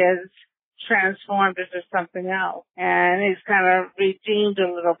 he is transformed into something else. And he's kind of redeemed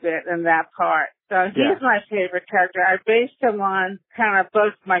a little bit in that part. So he's my favorite character. I based him on kind of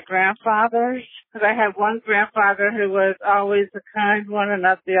both my grandfathers, because I had one grandfather who was always the kind one, and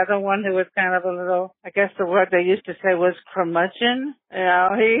the other one who was kind of a little, I guess the word they used to say was curmudgeon.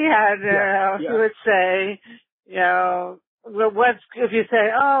 He had, he would say, well, if you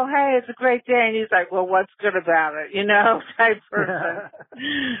say, oh, hey, it's a great day, and he's like, well, what's good about it, type person.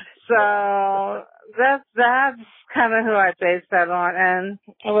 So that's kind of who I based that on, and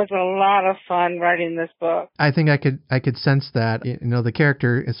it was a lot of fun writing this book. I think I could sense that. The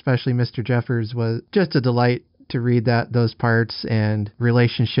character, especially Mr. Jeffers, was just a delight to read those parts, and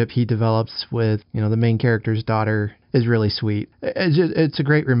relationship he develops with the main character's daughter is really sweet. It's a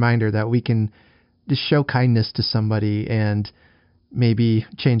great reminder that we can just show kindness to somebody and maybe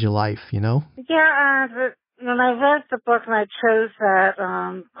change a life. Yeah, when I read the book and I chose that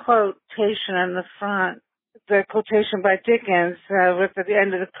quotation in the front, the quotation by Dickens with at the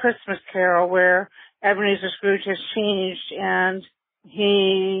end of the Christmas Carol, where Ebenezer Scrooge has changed and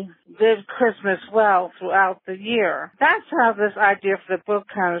he lived Christmas well throughout the year. That's how this idea for the book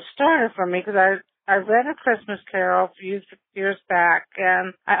kind of started for me, because I read A Christmas Carol a few years back,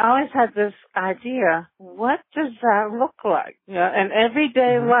 and I always had this idea, what does that look like? In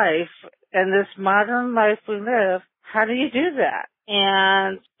everyday life, in this modern life we live, how do you do that?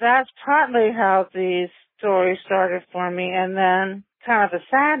 And that's partly how the story started for me. And then, kind of a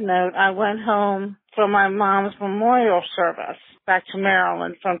sad note, I went home for my mom's memorial service back to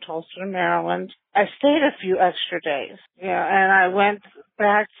Maryland, from Tulsa, Maryland. I stayed a few extra days, and I went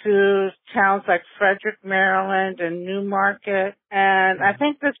back to towns like Frederick, Maryland, and Newmarket. And I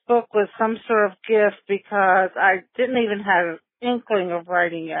think this book was some sort of gift because I didn't even have an inkling of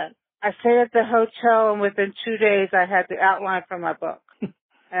writing it. I stayed at the hotel, and within 2 days, I had the outline for my book.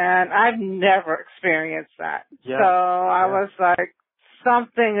 And I've never experienced that. So I was like,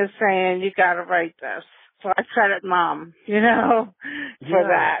 something is saying, you got to write this. So I credit Mom, for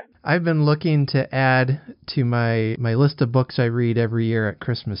that. I've been looking to add to my list of books I read every year at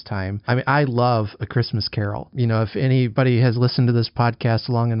Christmas time. I mean, I love A Christmas Carol. If anybody has listened to this podcast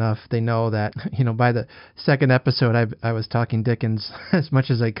long enough, they know that, by the second episode, I was talking Dickens as much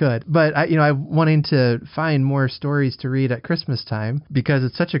as I could. But, I'm wanting to find more stories to read at Christmas time because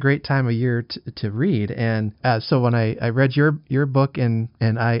it's such a great time of year to read. And so when I read your book and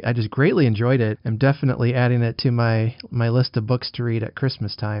I just greatly enjoyed it, I'm definitely adding it to my list of books to read at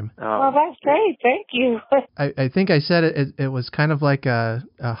Christmas time. Well, that's great. Thank you. I think I said it was kind of like a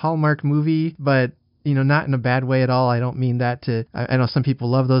Hallmark movie, but, not in a bad way at all. I don't mean that I know some people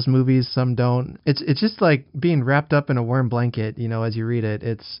love those movies, some don't. It's just like being wrapped up in a warm blanket, as you read it.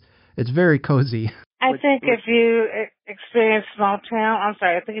 It's very cozy. I think if you experience small town,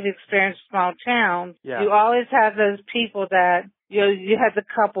 you always have those people that, you have the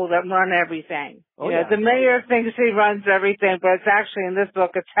couple that run everything. The mayor thinks he runs everything, but it's actually, in this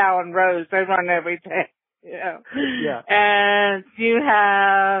book, it's Hal and Rose. They run everything. And you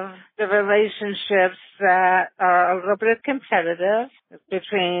have the relationships that are a little bit competitive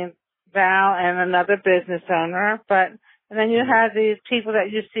between Val and another business owner, but And then you have these people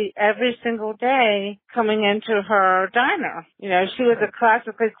that you see every single day coming into her diner. You know, she was a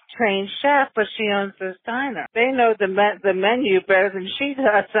classically trained chef, but she owns this diner. They know the menu better than she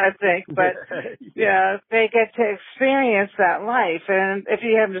does, I think. But, yeah, they get to experience that life. And if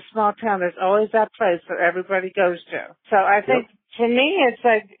you have a small town, there's always that place that everybody goes to. So I think for me, it's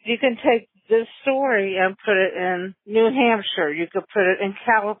like you can take this story and put it in New Hampshire. You could put it in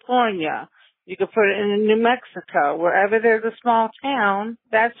California. You could put it in New Mexico. Wherever there's a small town,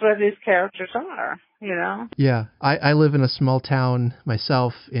 that's where these characters are, you know? Yeah. I live in a small town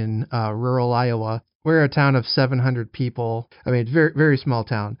myself in rural Iowa. We're a town of 700 people. I mean, very, very small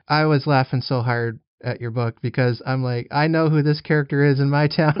town. I was laughing so hard at your book because I'm like, I know who this character is in my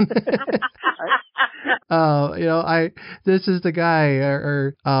town. You know, this is the guy,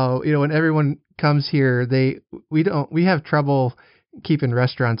 or you know, when everyone comes here, we have trouble keeping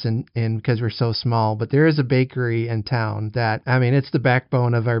restaurants in because we're so small, but there is a bakery in town that, I mean, it's the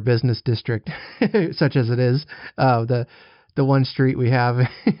backbone of our business district, such as it is, the one street we have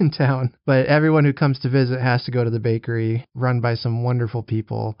in town. But everyone who comes to visit has to go to the bakery, run by some wonderful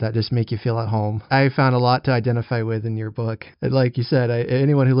people that just make you feel at home. I found a lot to identify with in your book. Like you said,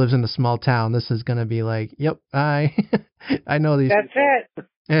 anyone who lives in a small town, this is going to be like, yep, I know these That's people. it.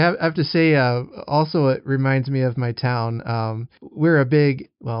 I have to say, also, it reminds me of my town. We're a big,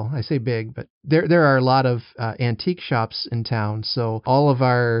 well, I say big, but there are a lot of antique shops in town. So all of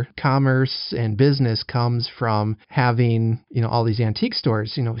our commerce and business comes from having, you know, all these antique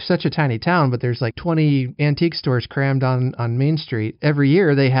stores. You know, such a tiny town, but there's like 20 antique stores crammed on Main Street. Every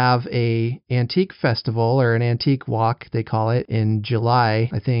year they have a antique festival or an antique walk, they call it, in July,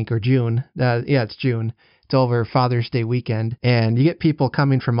 I think, or June. Yeah, it's June. Over Father's Day weekend, and you get people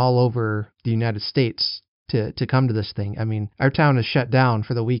coming from all over the United States to come to this thing. I mean, our town is shut down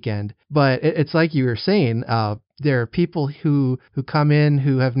for the weekend, but it's like you were saying, there are people who come in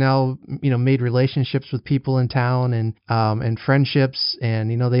who have now, you know, made relationships with people in town and friendships,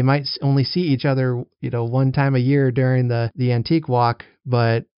 and, you know, they might only see each other, you know, one time a year during the antique walk,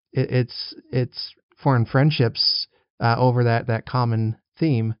 but it's formed friendships over that common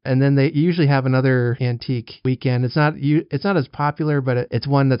theme. And then they usually have another antique weekend. It's not as popular, but it's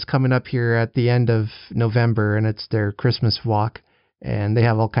one that's coming up here at the end of November, and it's their Christmas walk. And they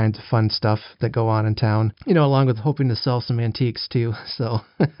have all kinds of fun stuff that go on in town, you know, along with hoping to sell some antiques too. So,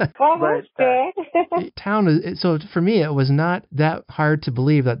 well, that's good. Town is, so for me, it was not that hard to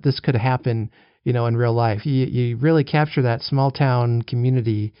believe that this could happen, you know, in real life. You really capture that small town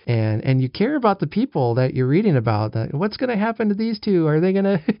community, and you care about the people that you're reading about. What's going to happen to these two? Are they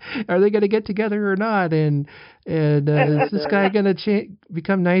gonna get together or not? And is this guy going to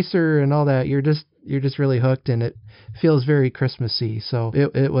become nicer and all that? You're just really hooked, and it feels very Christmassy. So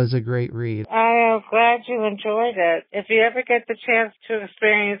it was a great read. I am glad you enjoyed it. If you ever get the chance to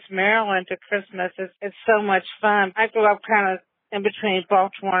experience Maryland at Christmas, it's so much fun. I grew up kind of in between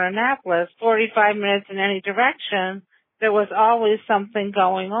Baltimore and Annapolis, 45 minutes in any direction. There was always something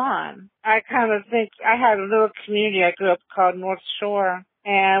going on. I kind of think I had a little community I grew up called North Shore,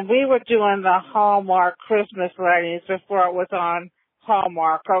 and we were doing the Hallmark Christmas weddings before it was on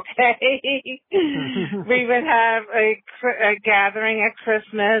Hallmark, okay? We would have a gathering at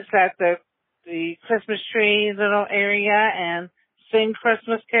Christmas at the Christmas tree little area and sing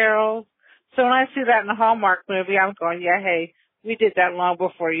Christmas carols. So when I see that in a Hallmark movie, I'm going, yeah, hey, we did that long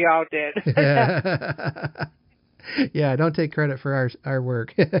before y'all did. Yeah, don't take credit for our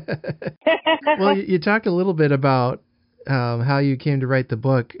work. Well, you talked a little bit about how you came to write the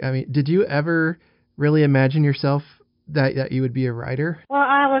book. I mean, did you ever really imagine yourself that you would be a writer? Well,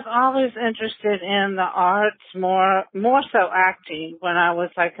 I was always interested in the arts, more so acting when I was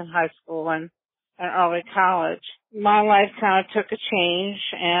like in high school and early college. My life kind of took a change,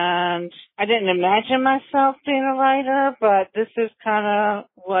 and I didn't imagine myself being a writer, but this is kind of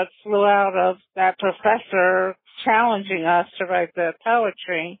what flew out of that professor challenging us to write the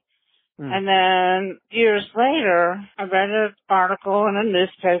poetry. And then years later, I read an article in a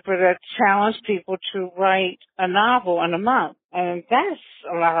newspaper that challenged people to write a novel in a month. And that's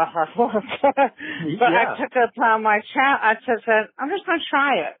a lot of hard work. But yeah. I took it upon my I said, I'm just going to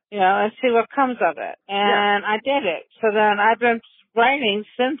try it, you know, and see what comes of it. And I did it. So then I've been writing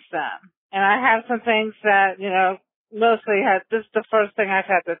since then. And I have some things that, you know, mostly this is the first thing I've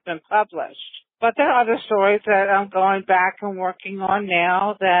had that's been published. But there are other stories that I'm going back and working on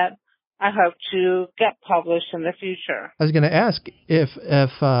now that I hope to get published in the future. I was going to ask if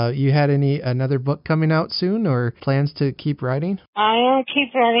you had another book coming out soon or plans to keep writing. I am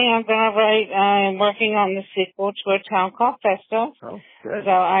keep writing. I'm going to write. I'm working on the sequel to A Town Called Festa. Oh, good. So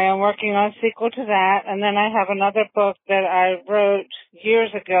I am working on a sequel to that. And then I have another book that I wrote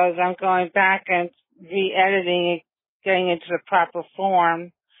years ago that I'm going back and re-editing it, getting into the proper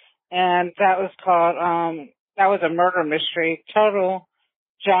form. And that was called, that was a murder mystery. Total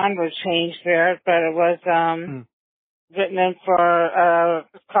genre change there, but it was written in for,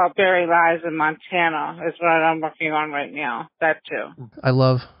 it's called Buried Lives in Montana is what I'm working on right now. That too. I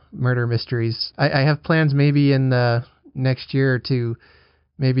love murder mysteries. I have plans maybe in the next year to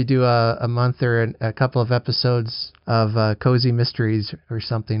maybe do a month or a couple of episodes of cozy mysteries or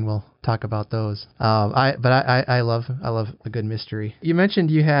something. We'll talk about those. I love a good mystery. You mentioned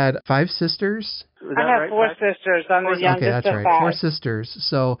you had 5 sisters. I have 4 sisters. I'm the youngest okay, that's of right. 5. 4 sisters.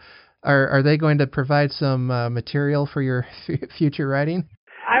 So are they going to provide some material for your future writing?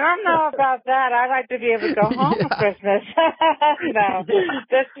 I don't know about that. I'd like to be able to go home for Christmas. No,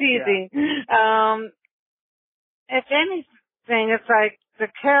 that's teasing. Yeah. If anything, it's like the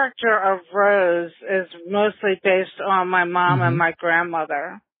character of Rose is mostly based on my mom and my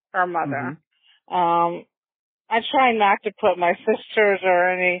grandmother, her mother. I try not to put my sisters or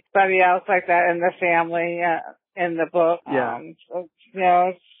anybody else like that in the family in the book. Yeah.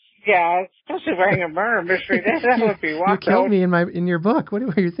 Especially writing a murder mystery. That would be wild. You killed me in your book. What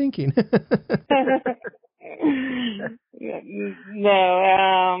were you thinking?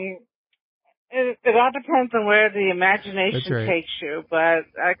 No. It all depends on where the imagination takes you, but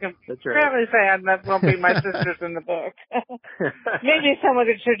I can fairly say I'm not going to be my sisters in the book. Maybe some of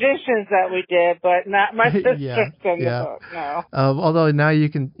the traditions that we did, but not my sisters in the book. No. Although now you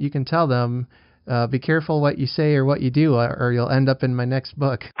can tell them, be careful what you say or what you do, or you'll end up in my next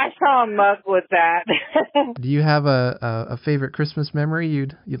book. I saw a mug with that. Do you have a favorite Christmas memory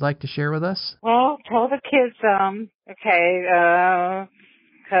you'd like to share with us? Well, tell the kids because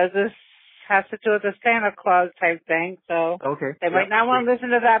this has to do with the Santa Claus type thing, so they might not want to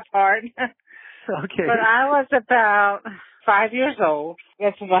listen to that part. Okay. But I was about 5 years old.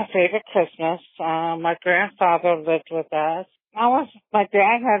 This was my favorite Christmas. My grandfather lived with us. My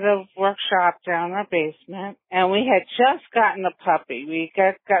dad had a workshop down in our basement, and we had just gotten a puppy. We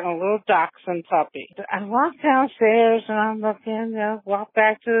gotten a little dachshund puppy. I walked downstairs, and I'm looking, walked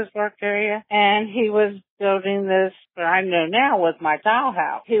back to his work area, and he was building this, what I know now was my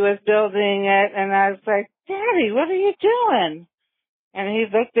dollhouse. He was building it, and I was like, Daddy, what are you doing? And he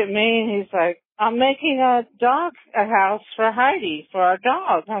looked at me, and he's like, I'm making a house for Heidi, for our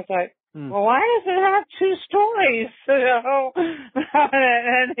dog. And I was like, well, why does it have 2 stories?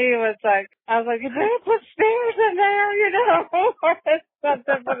 And he was like, I was like, you better put stairs in there, or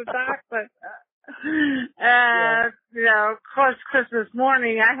something for the dachshund. And, of course, Christmas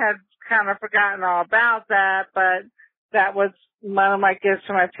morning, I had kind of forgotten all about that, but that was one of my gifts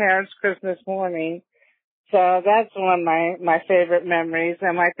to my parents Christmas morning. So that's one of my favorite memories.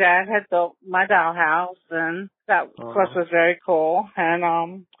 And my dad had built my dollhouse, and that, of course, was very cool.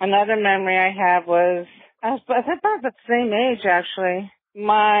 And another memory I have was, I was about the same age, actually.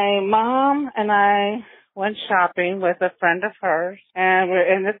 My mom and I went shopping with a friend of hers, and we're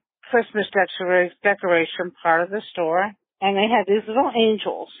in the Christmas decoration part of the store, and they had these little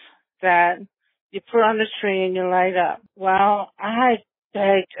angels that you put on the tree and you light up. Well, I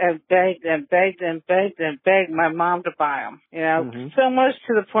begged and begged and begged and begged and begged my mom to buy them, so much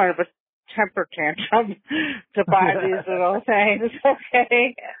to the point of a temper tantrum to buy these little things,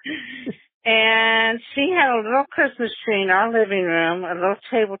 okay? And she had a little Christmas tree in our living room, a little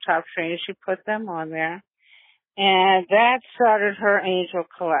tabletop tree, and she put them on there. And that started her angel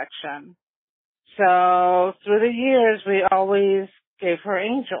collection. So through the years, we always gave her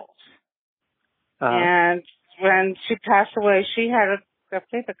angels. And when she passed away, she had I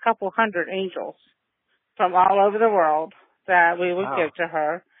think a couple hundred angels from all over the world that we would give to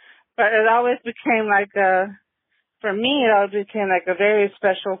her. But it always became for me, it always became like a very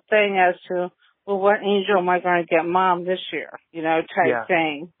special thing as to, well, what angel am I going to get Mom this year, type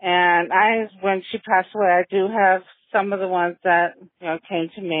thing. And when she passed away, I do have some of the ones that, came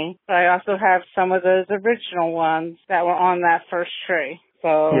to me. But I also have some of those original ones that were on that first tree.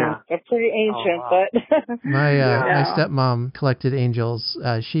 So they're pretty ancient, but my stepmom collected angels.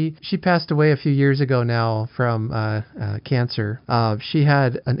 She passed away a few years ago now from cancer. She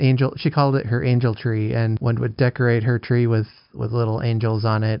had an angel. She called it her angel tree, and one would decorate her tree with little angels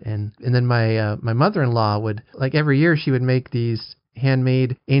on it. And then my mother-in-law would, like, every year she would make these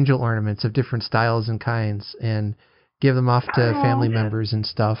handmade angel ornaments of different styles and kinds. And give them off to family members and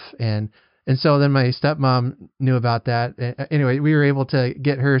stuff. And so then my stepmom knew about that. Anyway, we were able to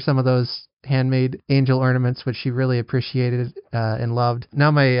get her some of those handmade angel ornaments, which she really appreciated and loved.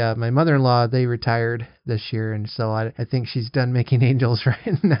 Now my mother-in-law, they retired this year, and so I think she's done making angels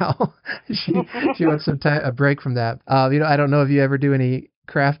right now. she wants a break from that. I don't know if you ever do any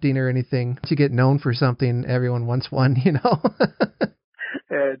crafting or anything to get known for something. Everyone wants one,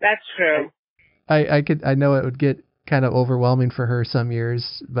 That's true. I know it would get kind of overwhelming for her some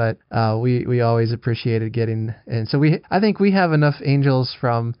years, but we always appreciated getting, and so I think we have enough angels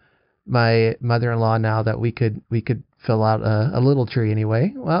from my mother-in-law now that we could fill out a little tree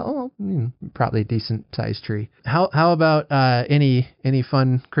anyway. Well, probably a decent sized tree. How about any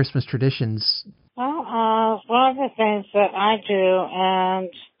fun Christmas traditions? Well, one of the things that I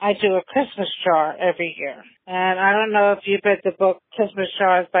do a Christmas jar every year. And I don't know if you've read the book Christmas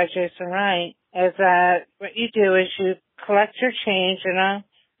Jars by Jason Wright, is that what you do is you collect your change in a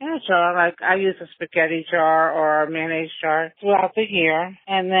jar, like I use a spaghetti jar or a mayonnaise jar throughout the year.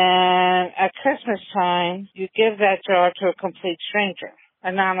 And then at Christmas time, you give that jar to a complete stranger,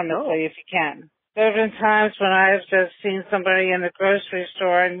 anonymously if you can. There have been times when I've just seen somebody in the grocery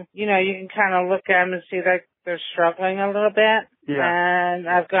store and, you can kind of look at them and see that they're struggling a little bit. Yeah. And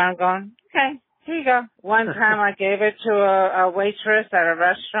I've gone, okay, here you go. One time I gave it to a waitress at a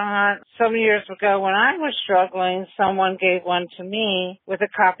restaurant. Some years ago when I was struggling, someone gave one to me with a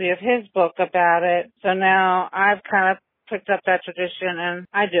copy of his book about it. So now I've kind of picked up that tradition and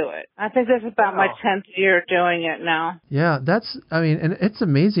I do it. I think this is about my 10th year doing it now. Yeah, and it's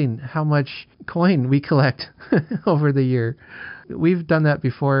amazing how much coin we collect over the year. We've done that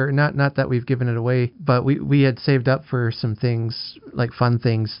before, not that we've given it away, but we had saved up for some things, like fun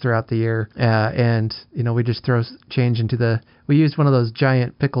things throughout the year. And we just throw change into we used one of those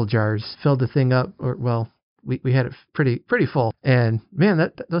giant pickle jars, filled the thing up, we had it pretty full, and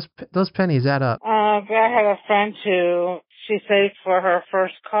man, those pennies add up. I had a friend who she saved for her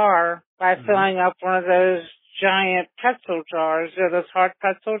first car by filling up one of those giant pretzel jars, those hard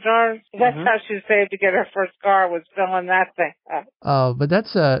pretzel jars. That's how she saved to get her first car, was filling that thing up. Oh, but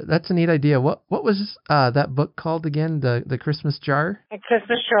that's a neat idea. What was that book called again? The Christmas Jar? The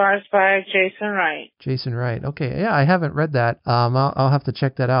Christmas Jars by Jason Wright. Jason Wright. Okay, yeah, I haven't read that. I'll have to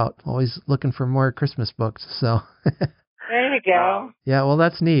check that out. Always looking for more Christmas books. So. There you go. Yeah, well,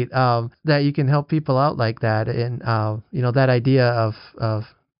 that's neat. That you can help people out like that, and that idea of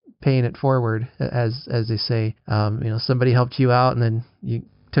paying it forward, as they say. Somebody helped you out, and then you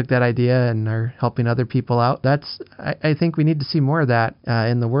took that idea and are helping other people out. I think we need to see more of that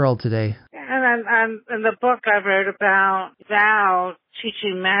in the world today. And in the book I wrote about Val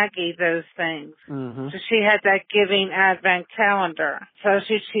teaching Maggie those things. Mm-hmm. So she had that giving Advent calendar. So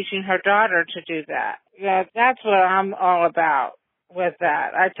she's teaching her daughter to do that. Yeah, that's what I'm all about with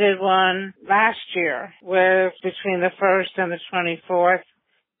that. I did one last year with between the 1st and the 24th,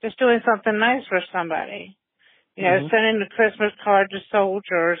 just doing something nice for somebody. Sending a Christmas card to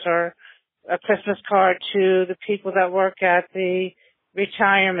soldiers or a Christmas card to the people that work at the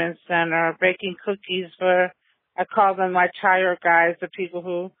retirement center, baking cookies for, I call them my tire guys, the people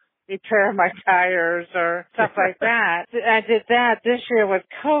who repair my tires or stuff like that. I did that this year with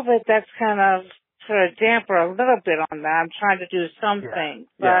COVID. That's kind of sort of damper a little bit on that. I'm trying to do something,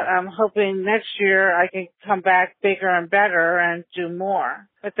 but I'm hoping next year I can come back bigger and better and do more.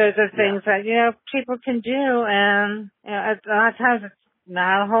 But those are things that, people can do, and a lot of times it's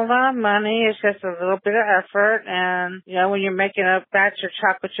not a whole lot of money. It's just a little bit of effort, and, when you're making a batch of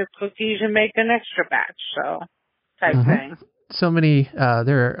chocolate chip cookies, you make an extra batch, so type thing. So many,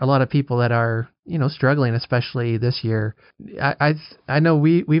 there are a lot of people that are, struggling, especially this year. I know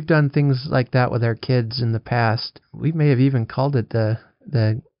we've done things like that with our kids in the past. We may have even called it the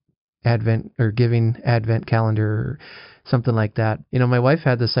Advent or Giving Advent Calendar or something like that. My wife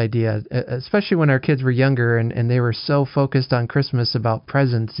had this idea, especially when our kids were younger and they were so focused on Christmas about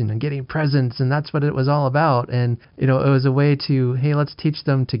presents, getting presents, and that's what it was all about. And, it was a way to, hey, let's teach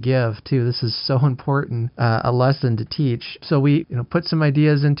them to give too. This is so important, a lesson to teach. So we, put some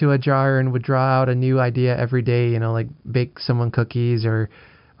ideas into a jar and would draw out a new idea every day, like bake someone cookies or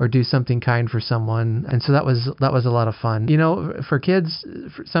do something kind for someone. And so that was a lot of fun. For kids,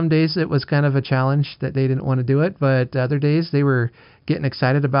 for some days it was kind of a challenge that they didn't want to do it, but other days they were getting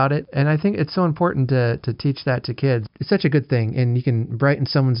excited about it. And I think it's so important to teach that to kids. It's such a good thing, and you can brighten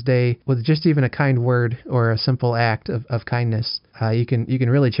someone's day with just even a kind word or a simple act of kindness. You can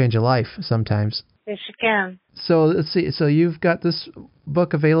really change a life sometimes. Yes, you can. So let's see. So you've got this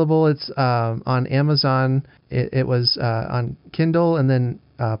book available. It's on Amazon. It was on Kindle, and then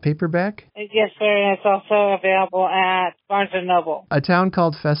paperback. Yes, sir. And it's also available at Barnes & Noble. A Town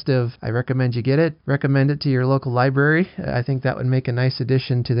Called Festive. I recommend you get it. Recommend it to your local library. I think that would make a nice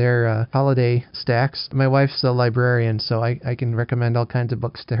addition to their holiday stacks. My wife's a librarian, so I can recommend all kinds of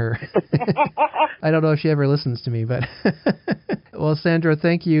books to her. I don't know if she ever listens to me, but... Well, Sandra,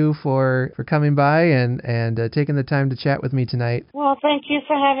 thank you for coming by and taking the time to chat with me tonight. Well, thank you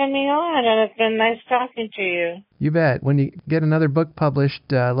for having me on, and it's been nice talking to you. You bet. When you get another book published,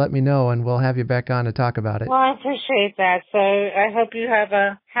 let me know, and we'll have you back on to talk about it. Well, I appreciate that. So I hope you have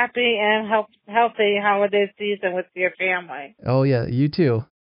a happy and healthy holiday season with your family. Oh, yeah, you too.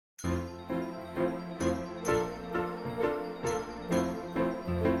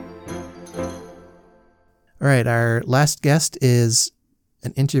 All right, our last guest is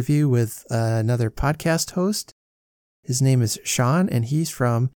an interview with another podcast host. His name is Sean, and he's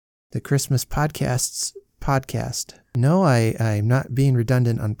from the Christmas Podcasts podcast. No, I'm not being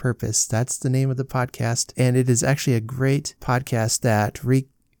redundant on purpose. That's the name of the podcast, and it is actually a great podcast that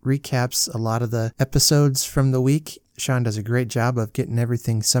recaps a lot of the episodes from the week. Sean does a great job of getting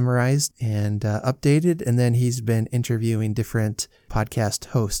everything summarized and updated, and then he's been interviewing different podcast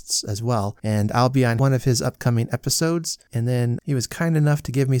hosts as well. And I'll be on one of his upcoming episodes, and then he was kind enough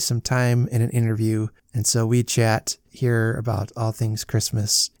to give me some time in an interview, and so we chat here about all things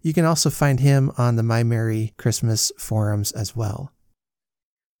Christmas. You can also find him on the My Merry Christmas forums as well.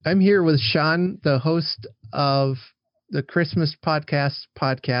 I'm here with Sean, the host of the Christmas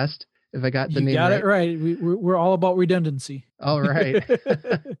podcast. If I got the name right. You got it right. We're all about redundancy. All right.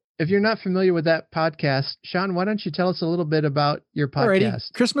 If you're not familiar with that podcast, Sean, why don't you tell us a little bit about your podcast?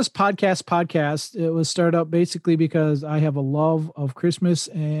 Alrighty. Christmas podcast. It was started up basically because I have a love of Christmas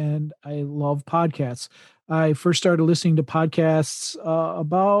and I love podcasts. I first started listening to podcasts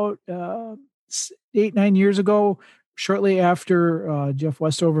about 8-9 years ago. Shortly after Jeff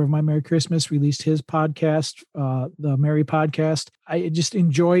Westover of My Merry Christmas released his podcast, the Merry Podcast, I just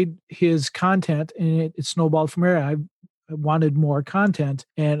enjoyed his content, and it snowballed from there. I wanted more content,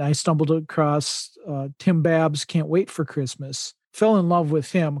 and I stumbled across Tim Babb's Can't Wait for Christmas. Fell in love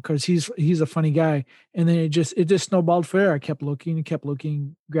with him because he's a funny guy, and then it just snowballed from there. I kept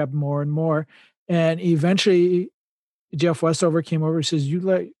looking, grabbed more and more, and eventually Jeff Westover came over and says,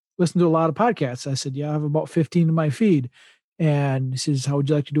 "You listen to a lot of podcasts?" I said, "Yeah, I have about 15 in my feed." And he says, "How would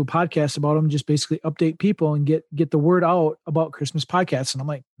you like to do a podcast about them? Just basically update people and get the word out about Christmas podcasts." And I'm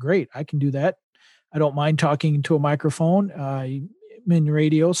like, "Great, I can do that. I don't mind talking to a microphone. I'm in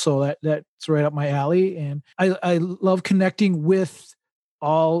radio, so that's right up my alley." And I love connecting with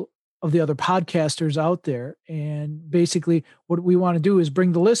all of the other podcasters out there. And basically what we want to do is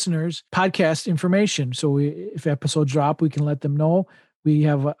bring the listeners podcast information. So if episodes drop, we can let them know. We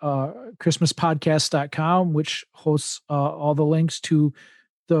have ChristmasPodcast.com, which hosts all the links to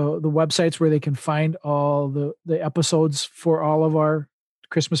the websites where they can find all the episodes for all of our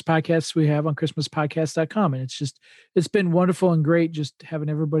Christmas podcasts we have on ChristmasPodcast.com. And it's been wonderful and great just having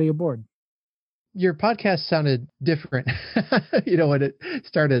everybody aboard. Your podcast sounded different. When it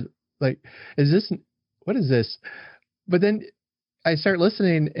started, like, what is this? But then I start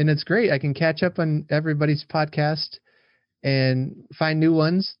listening and it's great. I can catch up on everybody's podcast and find new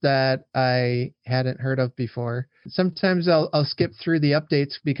ones that I hadn't heard of before. Sometimes I'll skip through the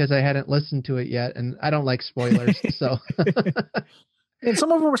updates because I hadn't listened to it yet, and I don't like spoilers. So, and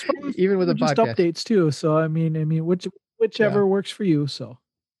some of them are spoilers, even with a just podcast updates too. So I mean, whichever works for you. So,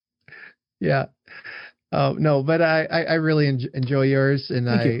 yeah. No, but I really enjoy yours, and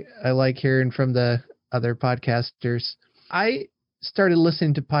I like hearing from the other podcasters. I started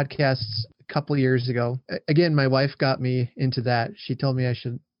listening to podcasts couple years ago. Again, my wife got me into that. She told me I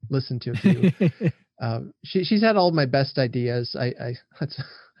should listen to a few. She's had all of my best ideas. That's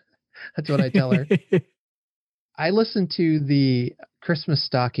what I tell her. I listened to the Christmas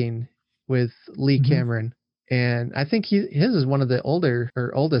Stocking with Lee Cameron, and I think his is one of the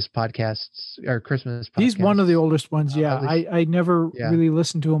oldest podcasts, or Christmas podcasts. He's one of the oldest ones. Yeah, I never really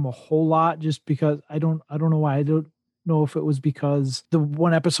listened to him a whole lot, just because I don't know why. I don't know if it was because the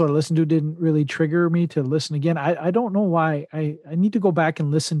one episode I listened to didn't really trigger me to listen again. I don't know why. I need to go back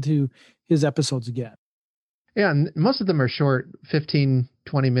and listen to his episodes again. Yeah, and most of them are short, 15,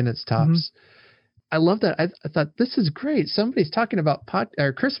 20 minutes tops. Mm-hmm. I love that. I thought, this is great. Somebody's talking about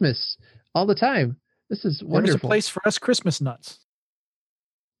Christmas all the time. This is wonderful. There's a place for us Christmas nuts.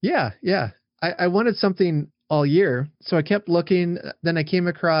 Yeah. I wanted something all year, so I kept looking. Then I came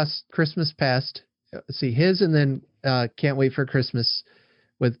across Christmas Past. See his, and then Can't Wait for Christmas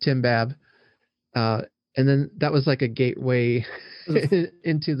with Tim Babb. And then that was like a gateway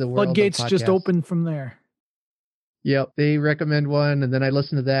into the world. Floodgates just opened from there. Yep. They recommend one, and then I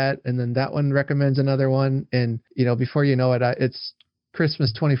listen to that, and then that one recommends another one. And, before you know it, it's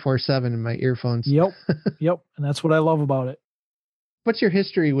Christmas 24/7 in my earphones. Yep. And that's what I love about it. What's your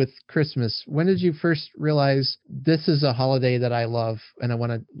history with Christmas? When did you first realize this is a holiday that I love and I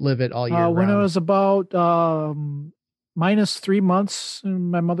want to live it all year round? When I was about minus 3 months in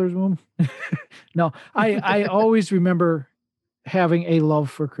my mother's womb. No, I always remember having a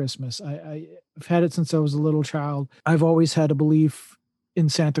love for Christmas. I've had it since I was a little child. I've always had a belief in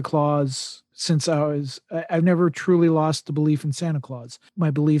Santa Claus since I've never truly lost the belief in Santa Claus.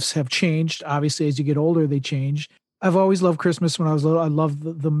 My beliefs have changed. Obviously, as you get older, they change. I've always loved Christmas when I was little. I loved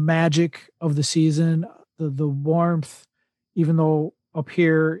the magic of the season, the warmth, even though up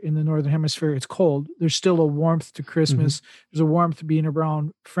here in the Northern Hemisphere, it's cold. There's still a warmth to Christmas. Mm-hmm. There's a warmth to being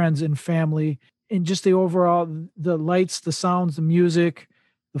around friends and family, and just the overall, the lights, the sounds, the music,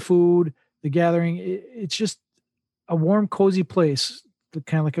 the food, the gathering. It's just a warm, cozy place.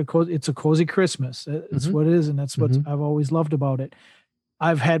 Kind of like it's a cozy Christmas. It's what it is. And that's what I've always loved about it.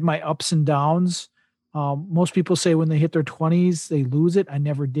 I've had my ups and downs. Most people say when they hit their 20s, they lose it. I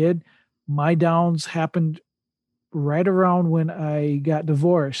never did. My downs happened right around when I got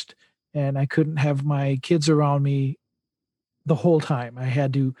divorced, and I couldn't have my kids around me the whole time. I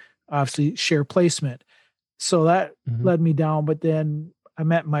had to obviously share placement. So that led me down. But then I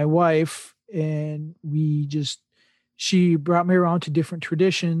met my wife, and she brought me around to different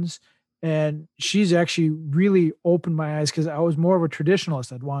traditions, and she's actually really opened my eyes, because I was more of a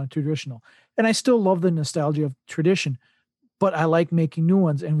traditionalist. I'd wanted traditional, and I still love the nostalgia of tradition, but I like making new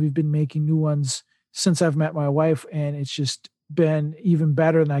ones. And we've been making new ones since I've met my wife, and it's just been even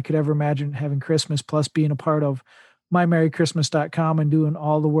better than I could ever imagine having Christmas, plus being a part of mymerrychristmas.com and doing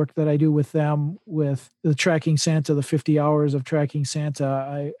all the work that I do with them, with the Tracking Santa, the 50 hours of Tracking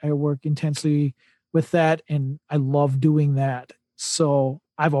Santa. I work intensely with that, and I love doing that. So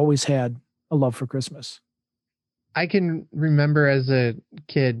I've always had a love for Christmas. I can remember as a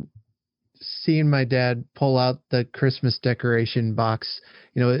kid seeing my dad pull out the Christmas decoration box.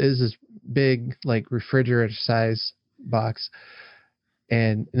 It is this big, like, refrigerator size box.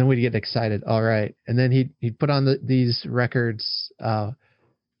 And then we'd get excited. All right. And then he'd put on these records.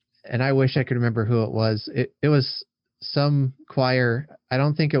 And I wish I could remember who it was. It was some choir. I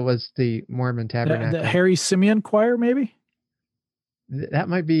don't think it was the Mormon Tabernacle. The Harry Simeon choir, maybe? That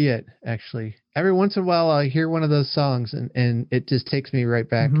might be it, actually. Every once in a while, I hear one of those songs, and it just takes me right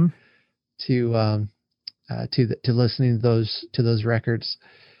back to listening to those records.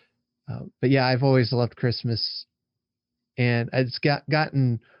 But yeah, I've always loved Christmas, and it's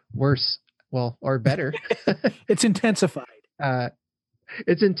gotten worse, or better. It's intensified.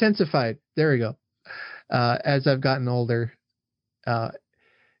 It's intensified. There we go. As I've gotten older,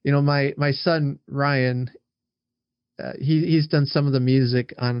 my son Ryan, he's done some of the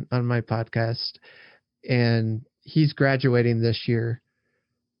music on my podcast, and he's graduating this year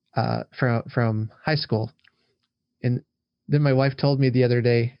from high school. And then my wife told me the other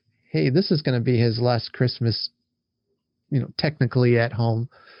day, hey, this is going to be his last Christmas, technically at home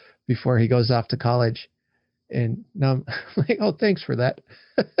before he goes off to college. And now I'm like, oh, thanks for that.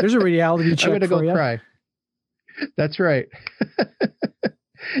 There's a reality check. I'm going to go you. cry. That's right.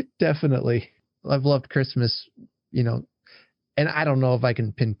 Definitely. I've loved Christmas, and I don't know if I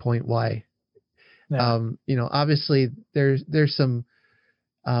can pinpoint why. No. Obviously there's some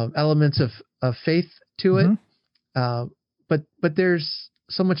elements of faith to it. But there's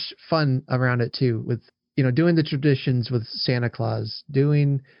so much fun around it too, with, doing the traditions with Santa Claus,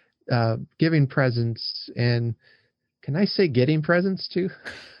 doing, giving presents, and can I say getting presents too?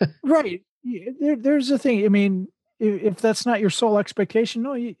 Right. There's a thing. I mean, if that's not your sole expectation,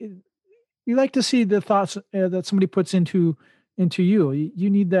 no, you like to see the thoughts that somebody puts into you. You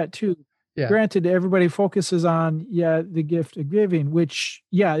need that too. Yeah. Granted, everybody focuses on, the gift of giving, which,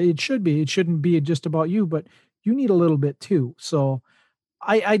 it should be. It shouldn't be just about you, but you need a little bit too. So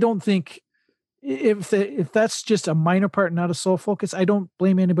I don't think if that's just a minor part, not a sole focus, I don't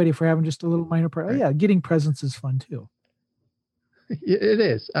blame anybody for having just a little minor part. Right. Yeah, getting presents is fun too. It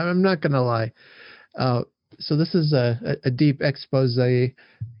is. I'm not going to lie. So this is a deep expose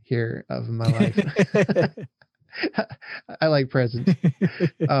here of my life. I like presents.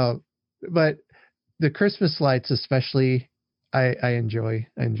 But the Christmas lights, especially, I enjoy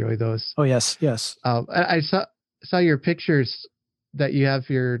those. Oh, yes. I saw your pictures that you have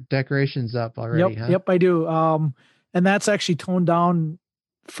your decorations up already. Yep, I do. And that's actually toned down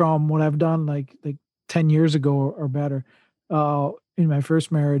from what I've done like 10 years ago or better. In my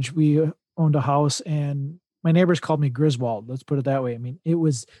first marriage, we owned a house, and my neighbors called me Griswold. Let's put it that way. I mean, it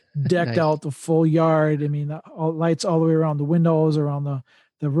was decked Nice. out the full yard. I mean, all lights all the way around the windows, around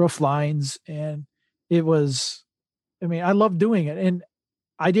the roof lines. And it was, I mean, I love doing it. And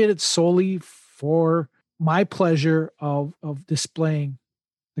I did it solely for my pleasure of displaying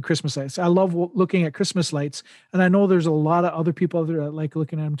the Christmas lights. I love looking at Christmas lights, and I know there's a lot of other people out there that like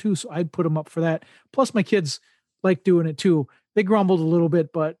looking at them too. So I'd put them up for that. Plus my kids like doing it too. They grumbled a little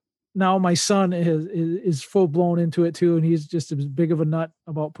bit, but now my son is full blown into it too. And he's just as big of a nut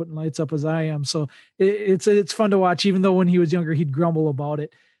about putting lights up as I am. So it's fun to watch, even though when he was younger, he'd grumble about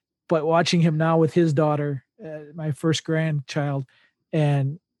it, but watching him now with his daughter, my first grandchild,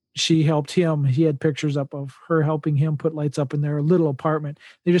 and she helped him. He had pictures up of her helping him put lights up in their little apartment.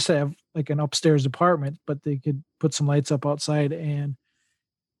 They just have like an upstairs apartment, but they could put some lights up outside. And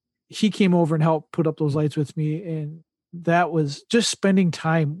he came over and helped put up those lights with me. And that was just spending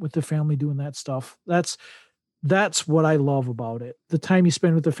time with the family doing that stuff. That's what I love about it. The time you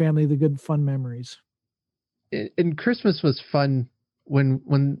spend with the family, the good fun memories. And Christmas was fun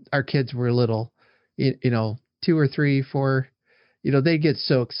when our kids were little, 2 or 3, 4, they get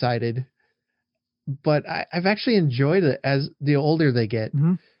so excited, but I've actually enjoyed it as the older they get.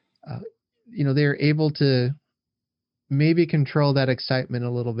 Mm-hmm. They're able to maybe control that excitement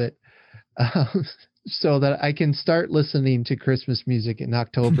a little bit, so that I can start listening to Christmas music in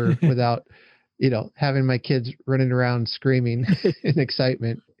October without, having my kids running around screaming in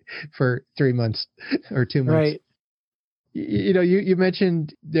excitement for 3 months or 2 months. Right. You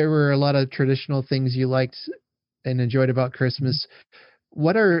mentioned there were a lot of traditional things you liked and enjoyed about Christmas.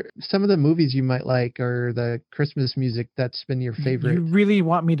 What are some of the movies you might like, or the Christmas music that's been your favorite? You really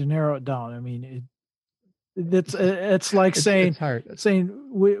want me to narrow it down? I mean, it's like saying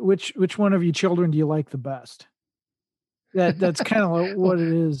which one of your children do you like the best? That's kind of what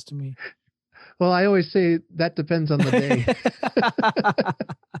it is to me. Well, I always say that depends on the day.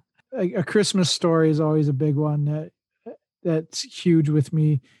 A Christmas Story is always a big one that's huge with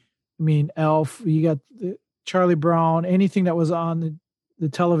me. I mean, Elf, you got Charlie Brown, anything that was on the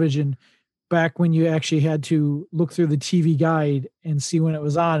television back when you actually had to look through the TV guide and see when it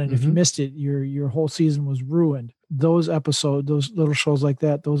was on. And if you missed it, your whole season was ruined. Those episodes, those little shows like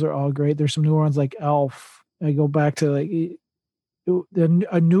that, those are all great. There's some new ones like Elf. I go back to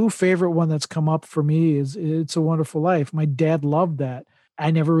a new favorite one that's come up for me is It's a Wonderful Life. My dad loved that.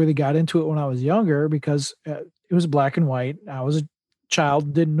 I never really got into it when I was younger because it was black and white. I was a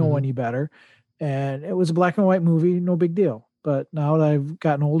child, didn't know any better. And it was a black and white movie, no big deal. But now that I've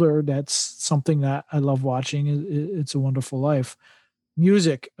gotten older, that's something that I love watching. It's a Wonderful Life.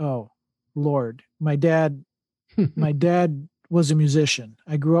 Music, oh Lord, my dad was a musician.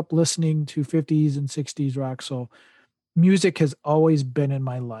 I grew up listening to 50s and 60s rock, so music has always been in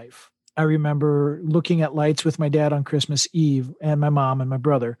my life. I remember looking at lights with my dad on Christmas Eve, and my mom and my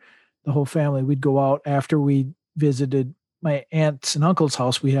brother, the whole family. We'd go out after we visited my aunts and uncle's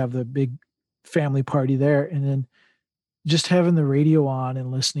house. We have the big family party there, and then just having the radio on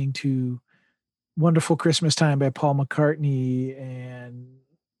and listening to Wonderful Christmas Time by Paul McCartney and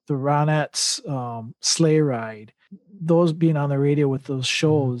the Ronettes, Sleigh Ride, those being on the radio with those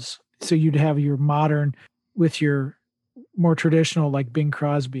shows. So you'd have your modern with your more traditional, like Bing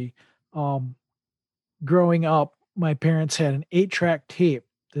Crosby. Growing up, my parents had an 8-track tape.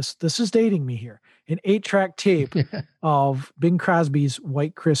 This is dating me here. An 8-track tape of Bing Crosby's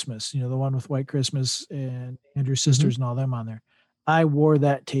White Christmas, the one with White Christmas and Andrew Sisters and all them on there. I wore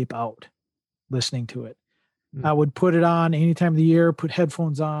that tape out listening to it. I would put it on any time of the year, put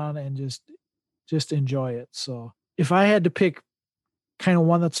headphones on, and just enjoy it. So if I had to pick kind of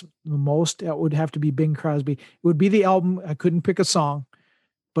one that's the most, it would have to be Bing Crosby. It would be the album. I couldn't pick a song,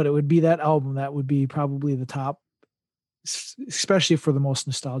 but it would be that album. That would be probably the top, especially for the most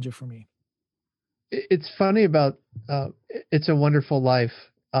nostalgia for me. It's funny about It's a Wonderful Life.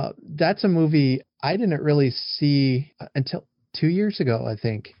 That's a movie I didn't really see until 2 years ago, I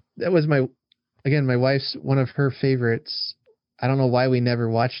think. That was my wife's, one of her favorites. I don't know why we never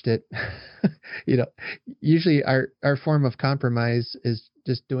watched it. Usually our form of compromise is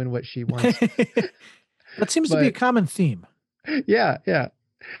just doing what she wants. That seems to be a common theme. Yeah.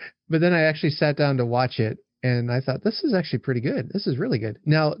 But then I actually sat down to watch it, and I thought, this is actually pretty good. This is really good.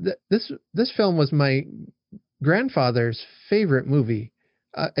 Now, this film was my grandfather's favorite movie,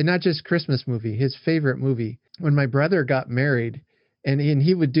 and not just Christmas movie, his favorite movie. When my brother got married, and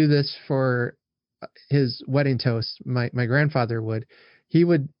he would do this for his wedding toast, my grandfather would. He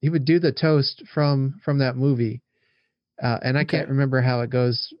would do the toast from that movie, and I can't remember how it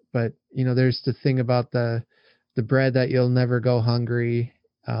goes, but there's the thing about the bread that you'll never go hungry.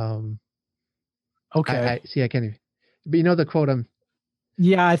 Okay. I see. I can't even. But you know the quote.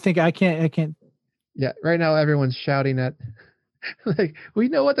 Yeah, I think I can't. Yeah. Right now, everyone's shouting at. Like, we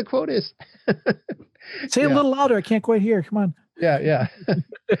know what the quote is. Say a little louder. I can't quite hear. Come on. Yeah.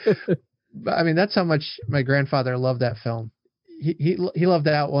 But I mean, that's how much my grandfather loved that film. He loved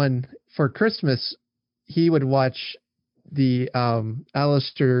that one. For Christmas, he would watch the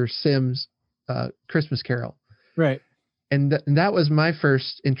Alistair Sims Christmas Carol. Right. And that was my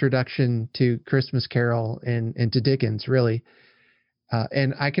first introduction to Christmas Carol and to Dickens, really.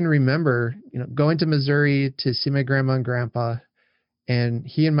 And I can remember, going to Missouri to see my grandma and grandpa, and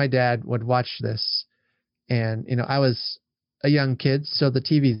he and my dad would watch this. And, I was a young kid, so the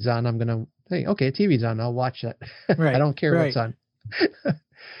TV's on. I'm going to think, okay, TV's on. I'll watch it. Right. I don't care what's on.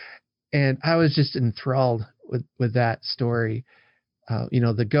 And I was just enthralled with that story.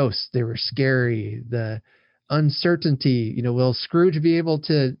 The ghosts, they were scary. The uncertainty, will Scrooge be able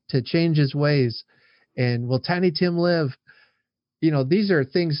to change his ways? And will Tiny Tim live? These are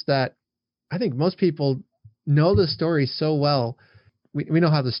things that I think most people know the story so well. We know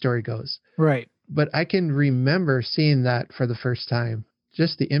how the story goes. Right. But I can remember seeing that for the first time,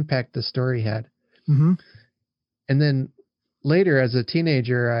 just the impact the story had. Mm-hmm. And then later, as a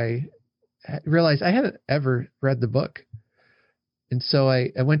teenager, I realized I hadn't ever read the book. And so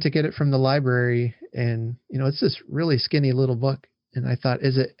I went to get it from the library, and, it's this really skinny little book. And I thought,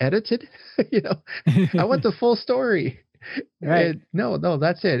 is it edited? I want the full story. Right. And no,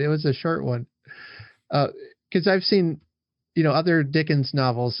 that's it. It was a short one. Because I've seen, other Dickens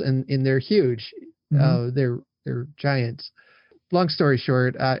novels, and they're huge. Mm-hmm. They're giants. Long story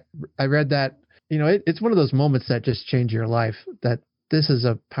short, I read that, it's one of those moments that just change your life, that this is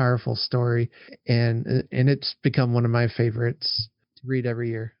a powerful story, and it's become one of my favorites to read every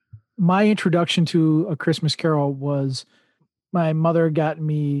year. My introduction to A Christmas Carol was my mother got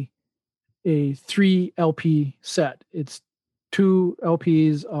me a 3 LP set. It's 2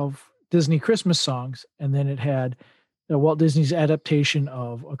 LPs of Disney Christmas songs, and then it had Walt Disney's adaptation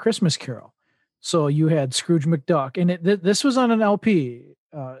of A Christmas Carol. So you had Scrooge McDuck, and this was on an LP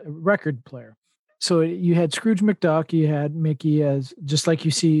record player. So you had Scrooge McDuck, you had Mickey as, just like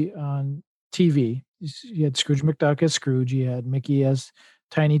you see on TV. You had Scrooge McDuck as Scrooge, you had Mickey as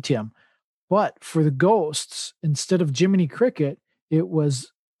Tiny Tim. But for the ghosts, instead of Jiminy Cricket, it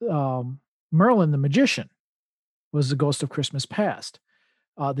was Merlin the Magician was the ghost of Christmas Past.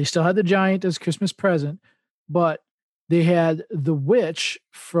 They still had the giant as Christmas Present, but they had the witch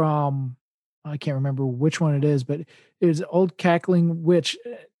from, I can't remember which one it is, but it was Old Cackling Witch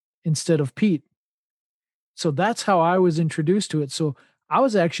instead of Pete. So that's how I was introduced to it. So I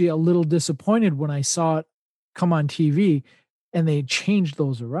was actually a little disappointed when I saw it come on TV and they changed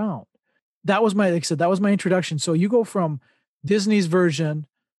those around. That was like I said, that was my introduction. So you go from Disney's version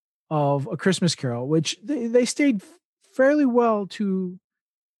of A Christmas Carol, which they stayed fairly well to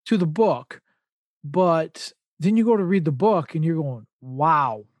the book, but then you go to read the book and you're going,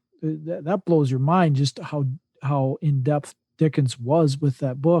 wow, that blows your mind, just how in depth Dickens was with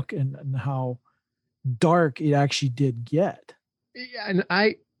that book, and how dark it actually did get. Yeah, and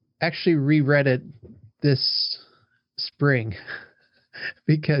I actually reread it this spring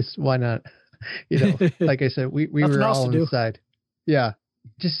because why not? Like I said, we were all inside. Yeah.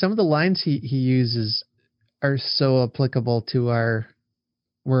 Just some of the lines he uses are so applicable to our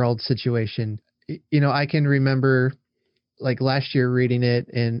world situation. I can remember like last year reading it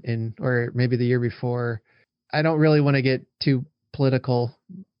and or maybe the year before. I don't really want to get too political,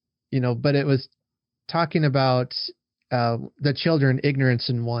 but it was talking about the children, ignorance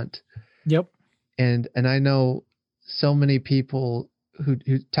and want. Yep. And I know so many people who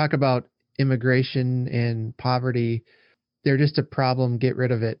talk about immigration and poverty. They're just a problem. Get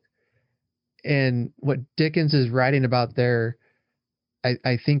rid of it. And what Dickens is writing about there,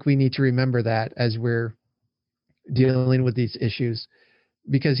 I think we need to remember that as we're dealing with these issues,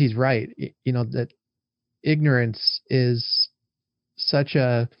 because he's right. That ignorance is such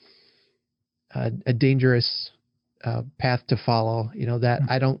a dangerous path to follow. That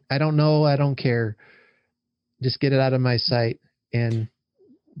I don't know. I don't care. Just get it out of my sight. And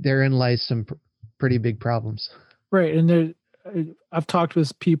therein lies some pretty big problems. Right. And I've talked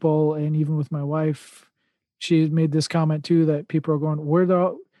with people, and even with my wife, she made this comment too, that people are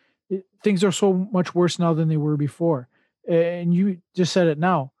going, things are so much worse now than they were before. And you just said it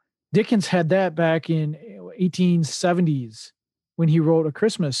now. Dickens had that back in 1870s when he wrote A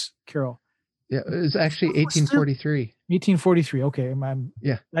Christmas Carol. Yeah, it was actually 1843. 1843. Okay.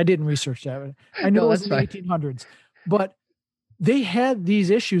 Yeah. I didn't research that. I knew it was in the 1800s. But they had these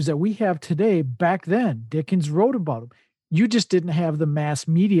issues that we have today back then. Dickens wrote about them. You just didn't have the mass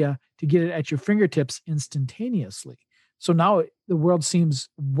media to get it at your fingertips instantaneously. So now the world seems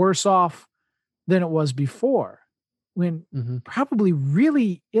worse off than it was before, when probably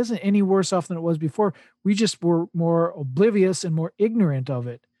really isn't any worse off than it was before. We just were more oblivious and more ignorant of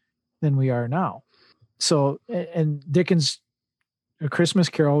it than we are now. So, and Dickens' A Christmas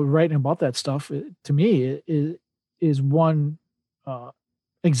Carol, writing about that stuff, to me, is one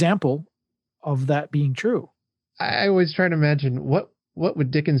example of that being true. I always try to imagine what would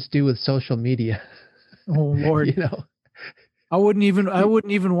Dickens do with social media. Oh Lord, You know, I wouldn't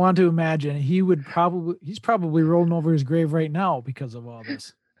even want to imagine. He's probably rolling over his grave right now because of all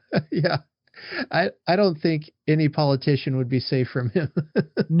this. yeah. I don't think any politician would be safe from him.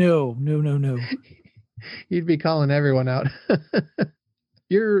 No. He'd be calling everyone out.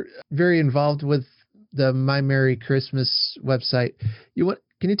 You're very involved with the My Merry Christmas website.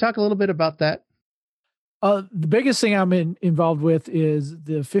 Can you talk a little bit about that? The biggest thing I'm involved with is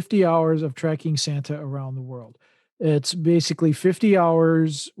the 50 hours of tracking Santa around the world. It's basically 50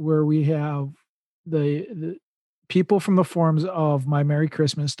 hours where we have the people from the forums of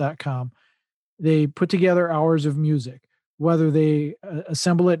mymerrychristmas.com. They put together hours of music, whether they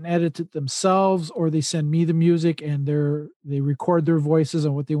assemble it and edit it themselves, or they send me the music and they record their voices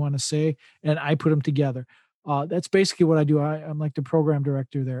on what they want to say, and I put them together. That's basically what I do. I'm like the program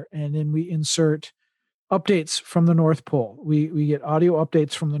director there. And then we insert updates from the North Pole. We get audio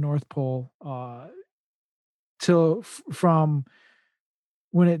updates from the North Pole from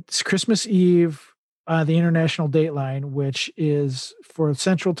when it's Christmas Eve, the international dateline, which is for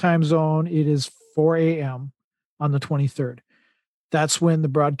Central Time Zone, it is 4 a.m. on the 23rd. That's when the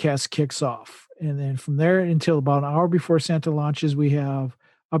broadcast kicks off. And then from there until about an hour before Santa launches, we have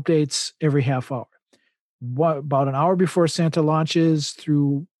updates every half hour. About an hour before Santa launches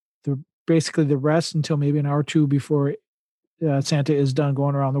through basically the rest until maybe an hour or two before Santa is done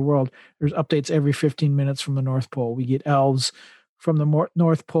going around the world. There's updates every 15 minutes from the North Pole. We get elves from the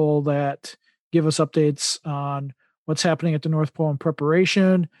North Pole that give us updates on what's happening at the North Pole in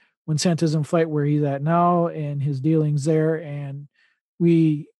preparation, when Santa's in flight, where he's at now, and his dealings there. And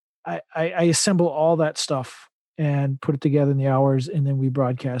I assemble all that stuff and put it together in the hours, and then we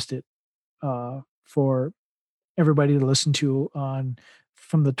broadcast it for everybody to listen to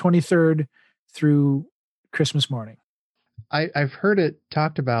from the 23rd through Christmas morning. I've heard it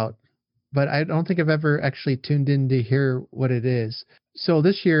talked about, but I don't think I've ever actually tuned in to hear what it is. So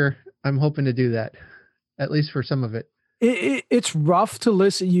this year, I'm hoping to do that, at least for some of it. It's rough to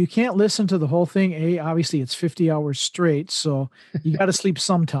listen. You can't listen to the whole thing. Obviously, it's 50 hours straight, so you got to sleep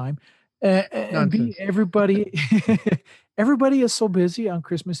sometime. And B, everybody is so busy on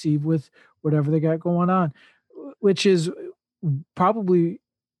Christmas Eve with whatever they got going on, which is probably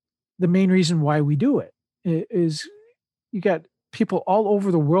the main reason why we do it. Is you got people all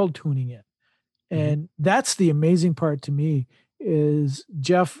over the world tuning in. And that's the amazing part to me, is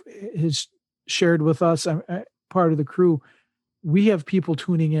Jeff has shared with us, I'm part of the crew, we have people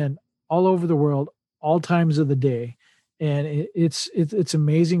tuning in all over the world, all times of the day. And it's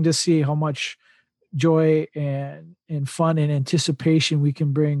amazing to see how much joy and fun and anticipation we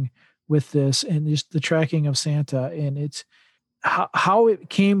can bring with this, and just the tracking of Santa. And it's how it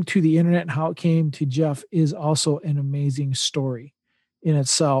came to the internet and how it came to Jeff is also an amazing story in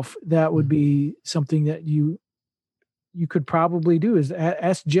itself. That would be something that you could probably do, is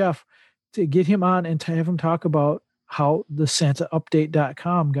ask Jeff to get him on and to have him talk about how the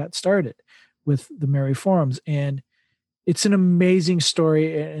SantaUpdate.com got started with the Merry Forums. And it's an amazing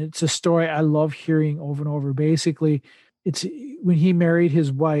story. And it's a story I love hearing over and over. Basically, it's when he married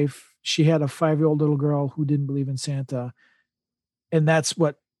his wife, she had a 5-year-old little girl who didn't believe in Santa. And that's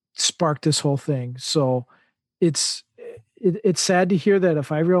what sparked this whole thing. So it's sad to hear that a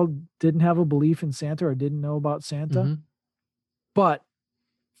 5-year-old didn't have a belief in Santa or didn't know about Santa. But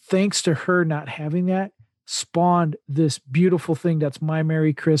thanks to her not having that, spawned this beautiful thing that's My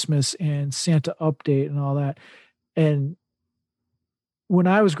Merry Christmas and Santa Update and all that. And when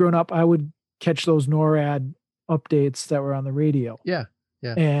I was growing up, I would catch those NORAD updates that were on the radio. Yeah.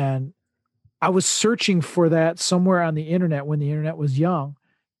 And I was searching for that somewhere on the internet when the internet was young.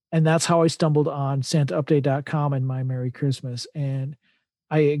 And that's how I stumbled on SantaUpdate.com and My Merry Christmas. And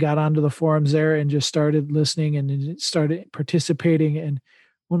I got onto the forums there and just started listening and started participating. And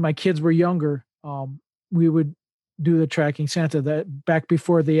when my kids were younger, we would do the tracking Santa. That back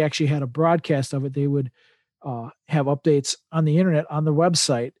before they actually had a broadcast of it, they would have updates on the internet, on the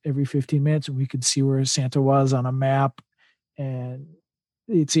website every 15 minutes, and we could see where Santa was on a map. And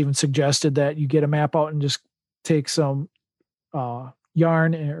it's even suggested that you get a map out and just take some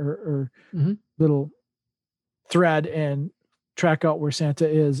yarn or little thread and track out where Santa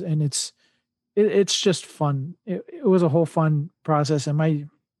is. And it's just fun. It was a whole fun process. And my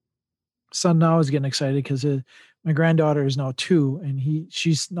son now is getting excited because my granddaughter is now 2, and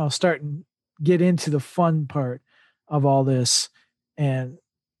she's now starting to get into the fun part of all this, and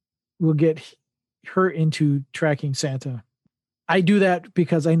we'll get her into tracking Santa. I do that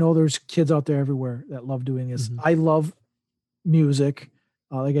because I know there's kids out there everywhere that love doing this. Mm-hmm. I love music.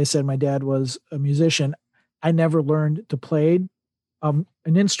 Like I said, my dad was a musician. I never learned to play an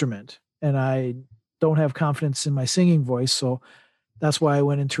instrument, and I don't have confidence in my singing voice. So that's why I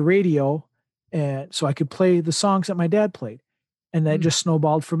went into radio, and so I could play the songs that my dad played, and that just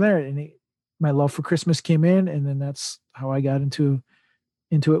snowballed from there. And my love for Christmas came in, and then that's how I got into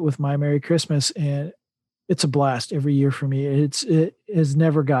it with My Merry Christmas. And it's a blast every year for me. It has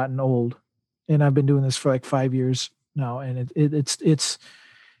never gotten old, and I've been doing this for like 5 years now, and it's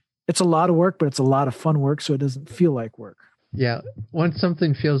a lot of work, but it's a lot of fun work, so it doesn't feel like work. Yeah. Once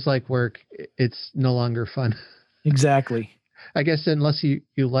something feels like work, it's no longer fun. Exactly. I guess unless you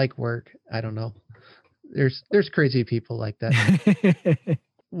like work, I don't know. There's crazy people like that.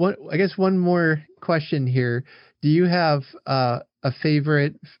 I guess one more question here. Do you have a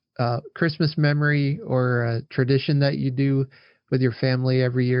favorite Christmas memory or a tradition that you do with your family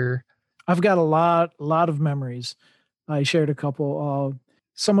every year? I've got a lot of memories. I shared a couple.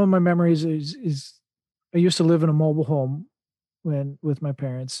 Some of my memories is I used to live in a mobile home with my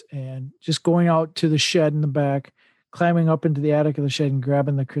parents, and just going out to the shed in the back, climbing up into the attic of the shed and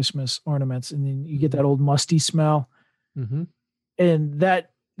grabbing the Christmas ornaments. And then you get that old musty smell. Mm-hmm. And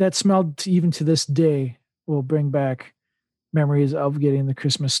that smell even to this day will bring back memories of getting the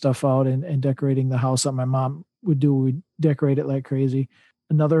Christmas stuff out and decorating the house that my mom would do. We'd decorate it like crazy.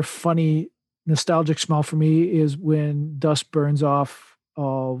 Another funny nostalgic smell for me is when dust burns off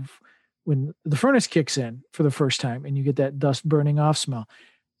of when the furnace kicks in for the first time and you get that dust burning off smell.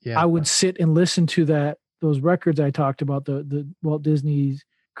 Yeah. I would sit and listen to those records I talked about, the Walt Disney's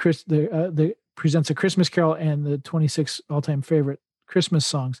the Presents a Christmas Carol and the 26 all-time favorite Christmas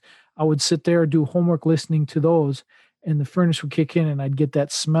songs. I would sit there, do homework listening to those, and the furnace would kick in and I'd get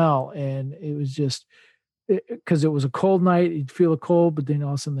that smell. And it was just because it was a cold night, you'd feel the cold, but then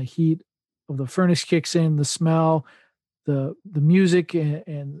all of a sudden the heat of the furnace kicks in, the smell, the music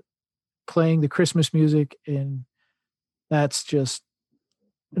and playing the Christmas music. And that's just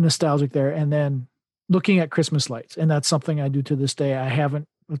nostalgic there. And then looking at Christmas lights. And that's something I do to this day. I haven't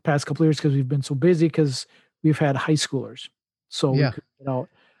the past couple of years because we've been so busy because we've had high schoolers. So we could get out.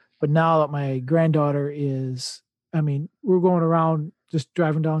 But now that my granddaughter we're going around just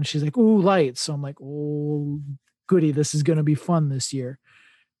driving down. She's like, ooh, lights. So I'm like, oh, goody. This is going to be fun this year.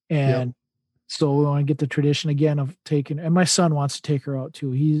 And so we want to get the tradition again of taking, and my son wants to take her out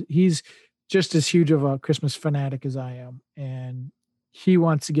too. He's just as huge of a Christmas fanatic as I am. And he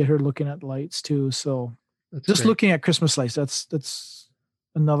wants to get her looking at lights too. So that's just great. Looking at Christmas lights, that's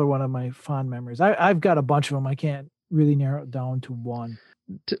another one of my fond memories. I've got a bunch of them. I can't really narrow it down to one.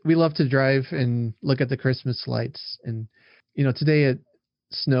 We love to drive and look at the Christmas lights. And, today it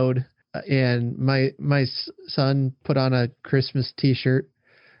snowed and my son put on a Christmas t-shirt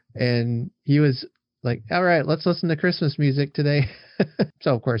and he was like, all right, let's listen to Christmas music today.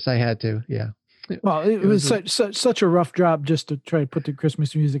 So of course I had to. Yeah. Well, it was such a rough job just to try to put the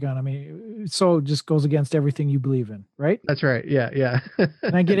Christmas music on. I mean, so it just goes against everything you believe in, right? That's right. Yeah. Yeah.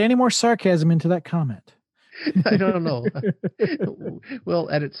 Can I get any more sarcasm into that comment? I don't know. We'll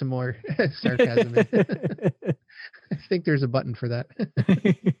edit some more sarcasm in. I think there's a button for that.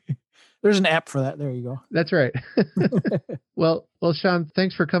 There's an app for that. There you go. That's right. Well, Sean,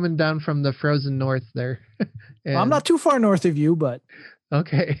 thanks for coming down from the frozen north there. Well, I'm not too far north of you, but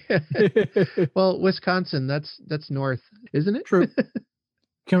okay. Well, Wisconsin, that's north, isn't it? True.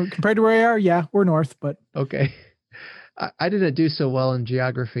 Compared to where we are, yeah, we're north, but okay. I didn't do so well in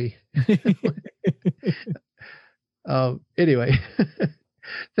geography. Anyway,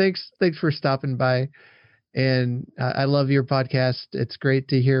 thanks for stopping by. And I love your podcast. It's great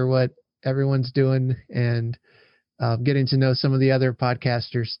to hear what everyone's doing and getting to know some of the other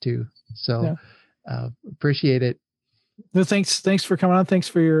podcasters too. So appreciate it. No, thanks for coming on. Thanks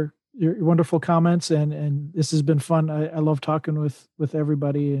for your wonderful comments. And this has been fun. I love talking with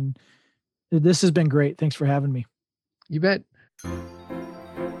everybody, and this has been great. Thanks for having me. You bet.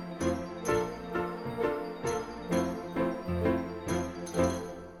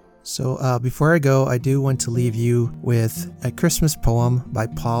 So before I go, I do want to leave you with a Christmas poem by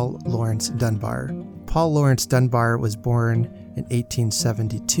Paul Laurence Dunbar. Paul Laurence Dunbar was born in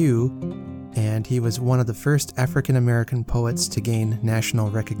 1872, and he was one of the first African-American poets to gain national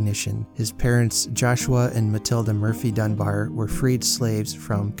recognition. His parents, Joshua and Matilda Murphy Dunbar, were freed slaves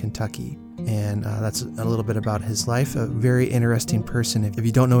from Kentucky. And that's a little bit about his life. A very interesting person. If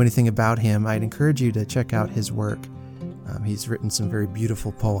you don't know anything about him, I'd encourage you to check out his work. He's written some very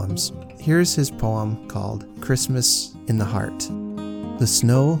beautiful poems. Here's his poem called Christmas in the Heart. The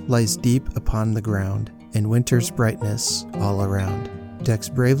snow lies deep upon the ground, and winter's brightness all around decks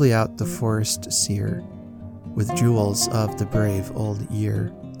bravely out the forest sere with jewels of the brave old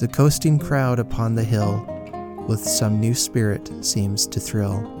year. The coasting crowd upon the hill with some new spirit seems to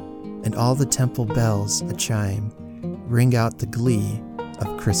thrill, and all the temple bells a chime ring out the glee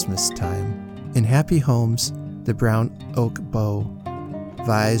of Christmas time. In happy homes the brown oak bough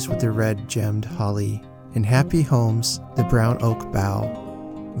vies with the red gemmed holly. In happy homes the brown oak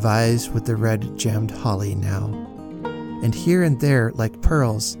bough vies with the red gemmed holly now. And here and there like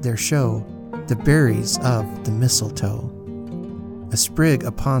pearls there show the berries of the mistletoe. A sprig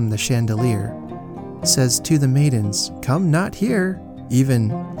upon the chandelier says to the maidens, "Come not here." Even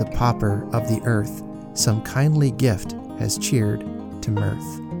the pauper of the earth some kindly gift has cheered to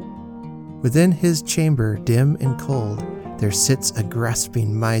mirth. Within his chamber dim and cold there sits a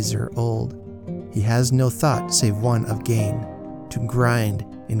grasping miser old. He has no thought save one of gain, to grind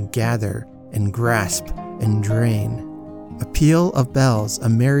and gather and grasp and drain. A peal of bells, a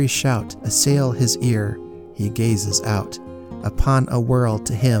merry shout assail his ear. He gazes out upon a world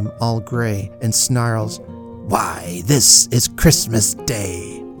to him all gray and snarls, "Why, this is Christmas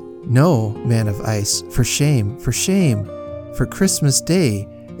Day!" No, man of ice, for shame, for Christmas Day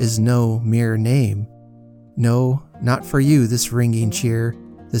is no mere name. No, not for you this ringing cheer,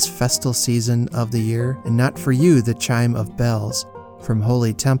 this festal season of the year, and not for you the chime of bells from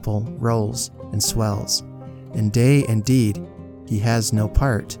holy temple rolls and swells. In day and deed he has no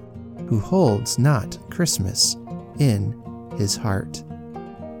part, who holds not Christmas in his heart.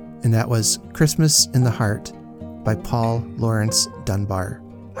 And that was Christmas in the Heart by Paul Laurence Dunbar.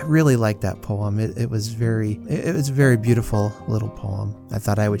 I really like that poem. It was a very beautiful little poem. I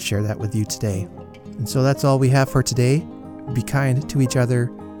thought I would share that with you today. And so that's all we have for today. Be kind to each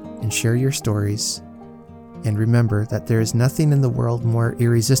other and share your stories. And remember that there is nothing in the world more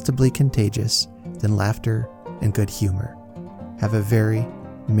irresistibly contagious than laughter and good humor. Have a very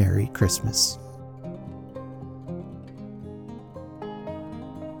Merry Christmas.